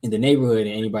in the neighborhood,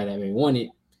 and anybody that may want it,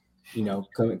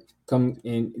 come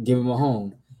and give him a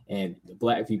home. And the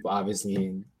black people, obviously,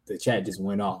 in the chat just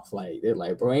went off. They're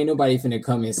like, bro, ain't nobody finna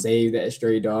come and save that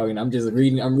stray dog. And I'm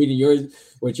reading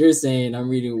what you're saying. I'm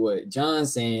reading what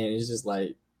John's saying. It's just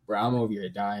bro, I'm over here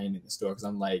dying in the store because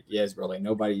I'm like, yes, bro,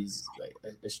 nobody's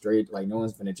a stray, no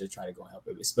one's finna just try to go help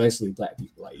it, especially black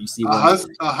people. You see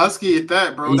a husky at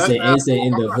that, bro. He said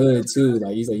in the hood too.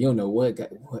 He's like, you don't know what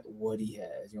he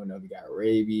has. You don't know if he got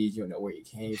rabies. You don't know where he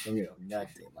came from. You know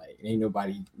nothing. Ain't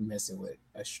nobody messing with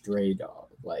a stray dog.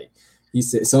 He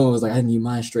said, someone was like, I need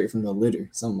mine straight from the litter,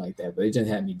 something like that. But it just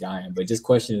had me dying. But just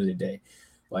question of the day,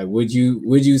 would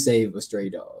you save a stray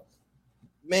dog?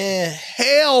 Man,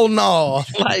 hell no.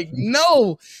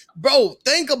 No, bro.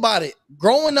 Think about it.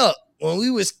 Growing up, when we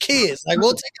was kids,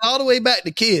 we'll take it all the way back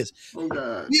to kids. Oh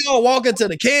God. We all walk into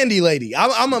the candy lady.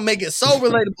 I'm gonna make it so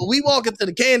relatable. We walk into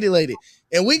the candy lady,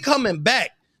 and we coming back.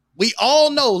 We all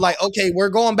know, okay, we're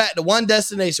going back to one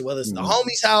destination, whether it's the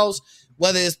homie's house,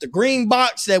 whether it's the green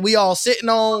box that we all sitting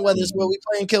on, whether it's where we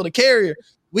play and kill the carrier.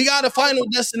 We got a final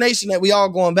destination that we all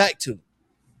going back to.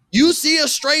 You see a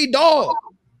stray dog,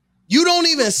 you don't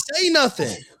even say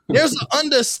nothing. There's an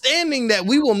understanding that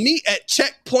we will meet at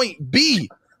checkpoint B.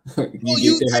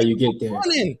 You get there how you get there.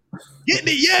 Get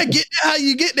there how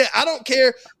you get there. I don't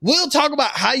care. We'll talk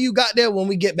about how you got there when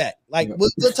we get back. We'll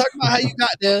talk about how you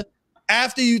got there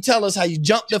after you tell us how you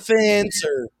jumped the fence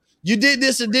or you did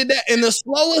this or did that. And the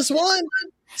slowest one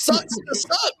sucks to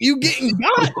suck. You getting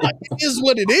got. It is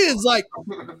what it is.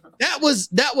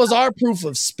 That was our proof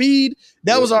of speed.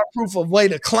 That was our proof of way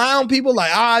to clown people.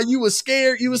 You was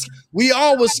scared. We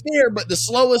all was scared, but the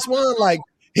slowest one,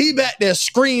 he back there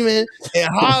screaming and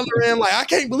hollering, I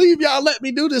can't believe y'all let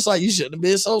me do this. You shouldn't have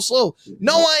been so slow.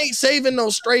 No, I ain't saving no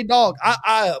stray dog.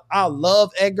 I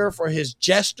love Edgar for his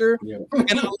gesture. Yeah.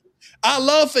 And I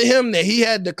love for him that he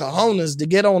had the cojones to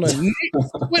get on a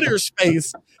Twitter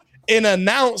space and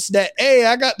announce that, hey,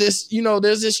 I got this,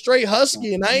 there's this stray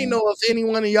husky, and I ain't know if any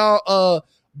one of y'all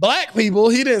black people.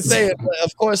 He didn't say it, but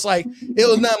of course, like it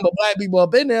was nothing but black people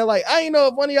up in there. Like, I didn't know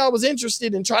if one of y'all was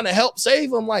interested in trying to help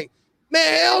save him. Like,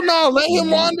 man, hell no, let him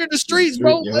wander the streets,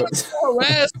 bro. Let him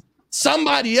harass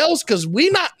somebody else, because we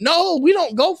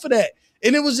don't go for that.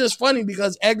 And it was just funny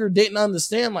because Edgar didn't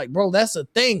understand, like, bro, that's a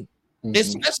thing.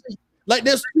 Especially like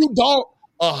there's 2 dogs,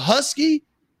 a husky,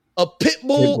 a pit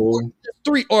bull,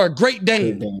 or a Great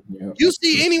Dane. You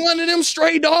see any one of them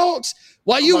stray dogs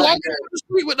while you walking down the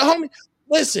street with the homie?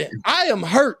 Listen, I am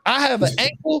hurt. I have an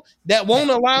ankle that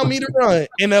won't allow me to run.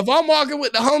 And if I'm walking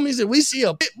with the homies and we see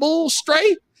a pit bull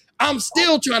stray, I'm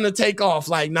still trying to take off.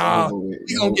 Like, nah,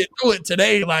 we gonna get through it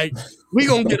today. Like, we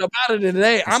gonna get up out of it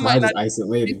today. I might not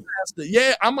isolated.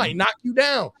 Yeah, I might knock you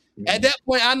down. At that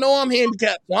point, I know I'm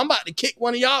handicapped. So I'm about to kick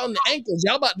one of y'all in the ankles.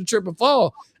 Y'all about to trip and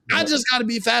fall. I just got to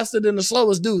be faster than the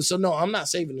slowest dude. So, no, I'm not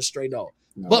saving the stray dog.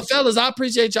 But, fellas, I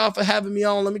appreciate y'all for having me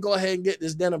on. Let me go ahead and get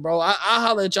this dinner, bro. I'll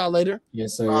holler at y'all later.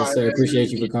 Yes, sir. Yes, sir. Appreciate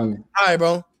you for coming. All right,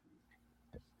 bro.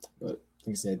 But like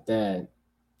I said, that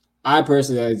I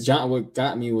personally, John, what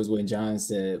got me was when John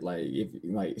said, like, if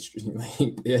like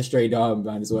that stray dog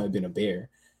might as well have been a bear.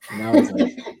 And I was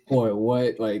like, boy,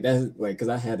 what? Like, that's like, because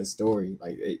I had a story.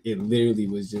 Like, it literally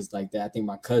was just like that. I think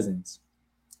my cousins,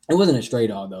 it wasn't a stray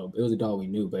dog, though. It was a dog we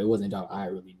knew, but it wasn't a dog I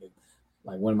really knew.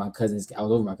 Like, one of my cousins, I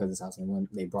was over my cousin's house, and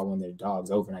they brought one of their dogs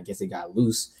over, and I guess it got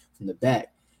loose from the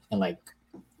back. And, like,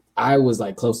 I was,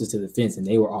 like, closest to the fence, and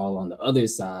they were all on the other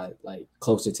side, like,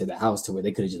 closer to the house to where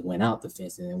they could have just went out the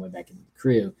fence and then went back in the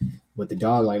crib. But the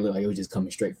dog, like, looked like it was just coming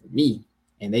straight for me.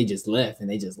 And they just left, and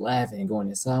they just laughing and going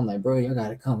inside. I'm like, bro, y'all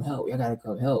gotta come help. Y'all gotta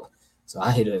come help. So I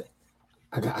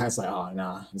was like, oh,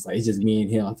 nah. It's like, it's just me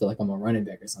and him. I feel like I'm a running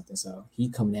back or something. So he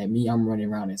coming at me. I'm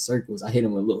running around in circles. I hit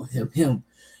him with a little him.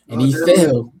 And he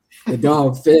fell. The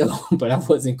dog fell, but I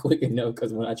wasn't quick enough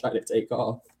because when I tried to take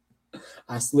off,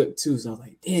 I slipped too. So I was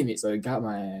like, damn it. So it got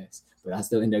my ass. But I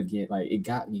still ended up getting, like, it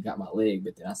got my leg,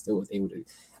 but then I still was able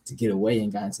to get away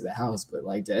and got into the house. But,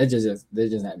 like, that just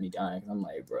had me dying. I'm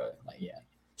like, bro, like, yeah.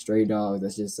 Stray dogs,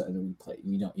 that's just something we play.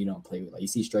 You don't play with. Like, you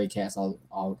see stray cats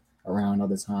all around all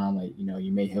the time. Like, you know,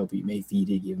 you may help it, you may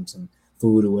feed it, give them some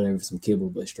food or whatever, some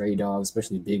kibble. But stray dogs,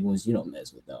 especially big ones, you don't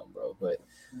mess with them, bro. But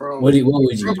what would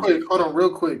you do? Hold on, real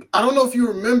quick. I don't know if you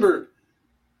remember.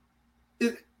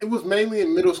 It was mainly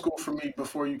in middle school for me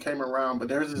before you came around. But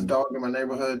there's this dog in my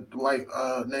neighborhood,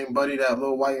 named Buddy, that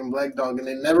little white and black dog, and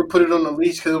they never put it on the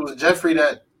leash because it was Jeffrey.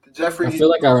 I feel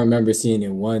like I remember seeing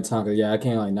it one time. Yeah, I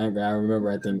came like ninth grade. I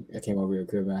remember. I think I came over your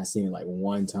crib and I seen it like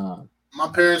one time. My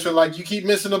parents were like, "You keep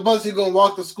missing the bus, you're gonna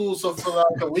walk to school." So for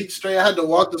like a week straight, I had to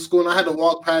walk to school, and I had to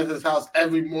walk past his house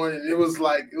every morning. It was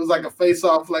like a face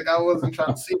off. Like, I wasn't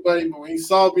trying to see Buddy, but when he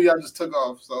saw me, I just took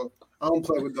off. So I don't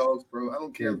play with dogs, bro. I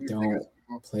don't care.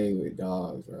 Don't play with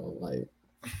dogs, bro. Like,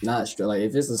 not straight. Like,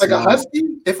 if it's like a husky,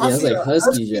 I see like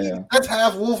huskies, yeah, that's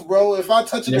half wolf, bro. If I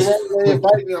touch it the wrong way and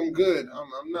bite me, I'm good.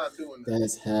 I'm not doing that.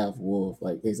 That's half wolf.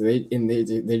 Like, they're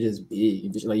just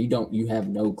big. Like, you have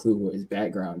no clue what his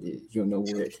background is. You don't know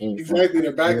where it came from. Exactly,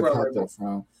 the background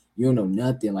from. You don't know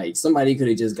nothing. Like, somebody could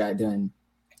have just got done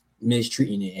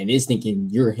mistreating it, and it's thinking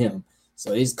you're him,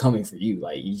 so it's coming for you.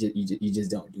 Like, you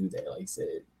just don't do that. Like I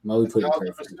said, Mo put it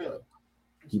perfectly. Bro.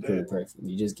 He put it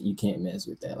perfectly. You can't mess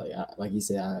with that. Like you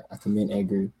said, I commend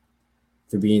Edgar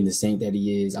for being the saint that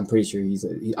he is. I'm pretty sure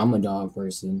I'm a dog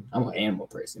person. I'm an animal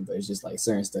person, but it's just like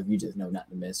certain stuff you just know not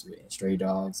to mess with. And stray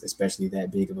dogs, especially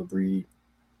that big of a breed.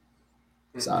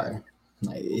 Sorry,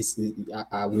 like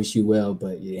I wish you well,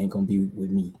 but it ain't gonna be with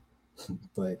me.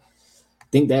 But I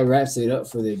think that wraps it up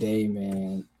for the day,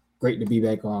 man. Great to be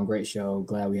back on. Great show.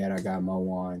 Glad we had our guy Mo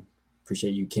on.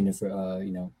 Appreciate you, Kendra,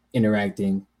 for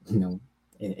interacting.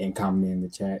 And commenting in the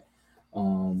chat.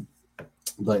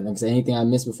 But like I said, anything I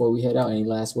missed before we head out? Any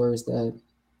last words, Dad?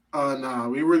 Nah,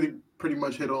 we really pretty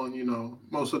much hit on,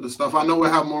 most of the stuff. I know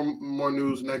we'll have more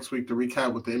news next week to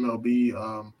recap with the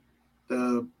MLB.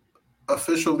 The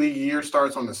official league year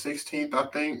starts on the 16th, I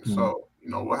think. Mm-hmm. So,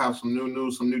 we'll have some new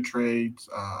news, some new trades,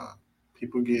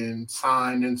 people getting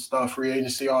signed and stuff, free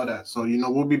agency, all that. So,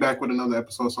 we'll be back with another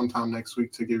episode sometime next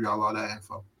week to give y'all all that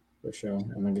info. For sure.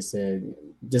 And like I said,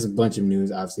 just a bunch of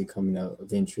news obviously coming up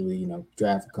eventually.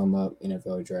 Draft will come up,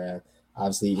 NFL draft.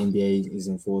 Obviously, NBA is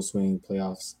in full swing.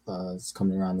 Playoffs is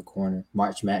coming around the corner.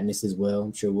 March Madness as well.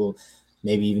 I'm sure we'll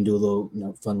maybe even do a little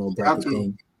fun little bracket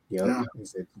thing. Yeah.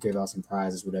 Give out some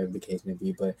prizes, whatever the case may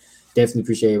be. But definitely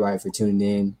appreciate everybody for tuning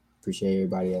in. Appreciate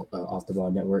everybody at Off the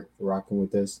Ball Network for rocking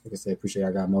with us. Like I said, appreciate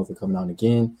our guy Mo for coming on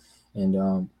again.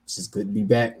 And it's just good to be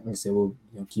back. Like I said, we'll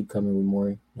keep coming with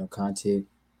more content.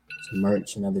 Some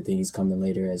merch and other things coming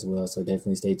later as well. So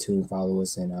definitely stay tuned, follow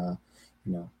us, and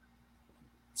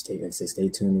stay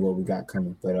tuned to what we got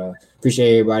coming. But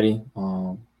appreciate everybody.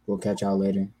 We'll catch y'all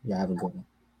later. Y'all have a good one.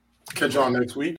 Catch y'all next week.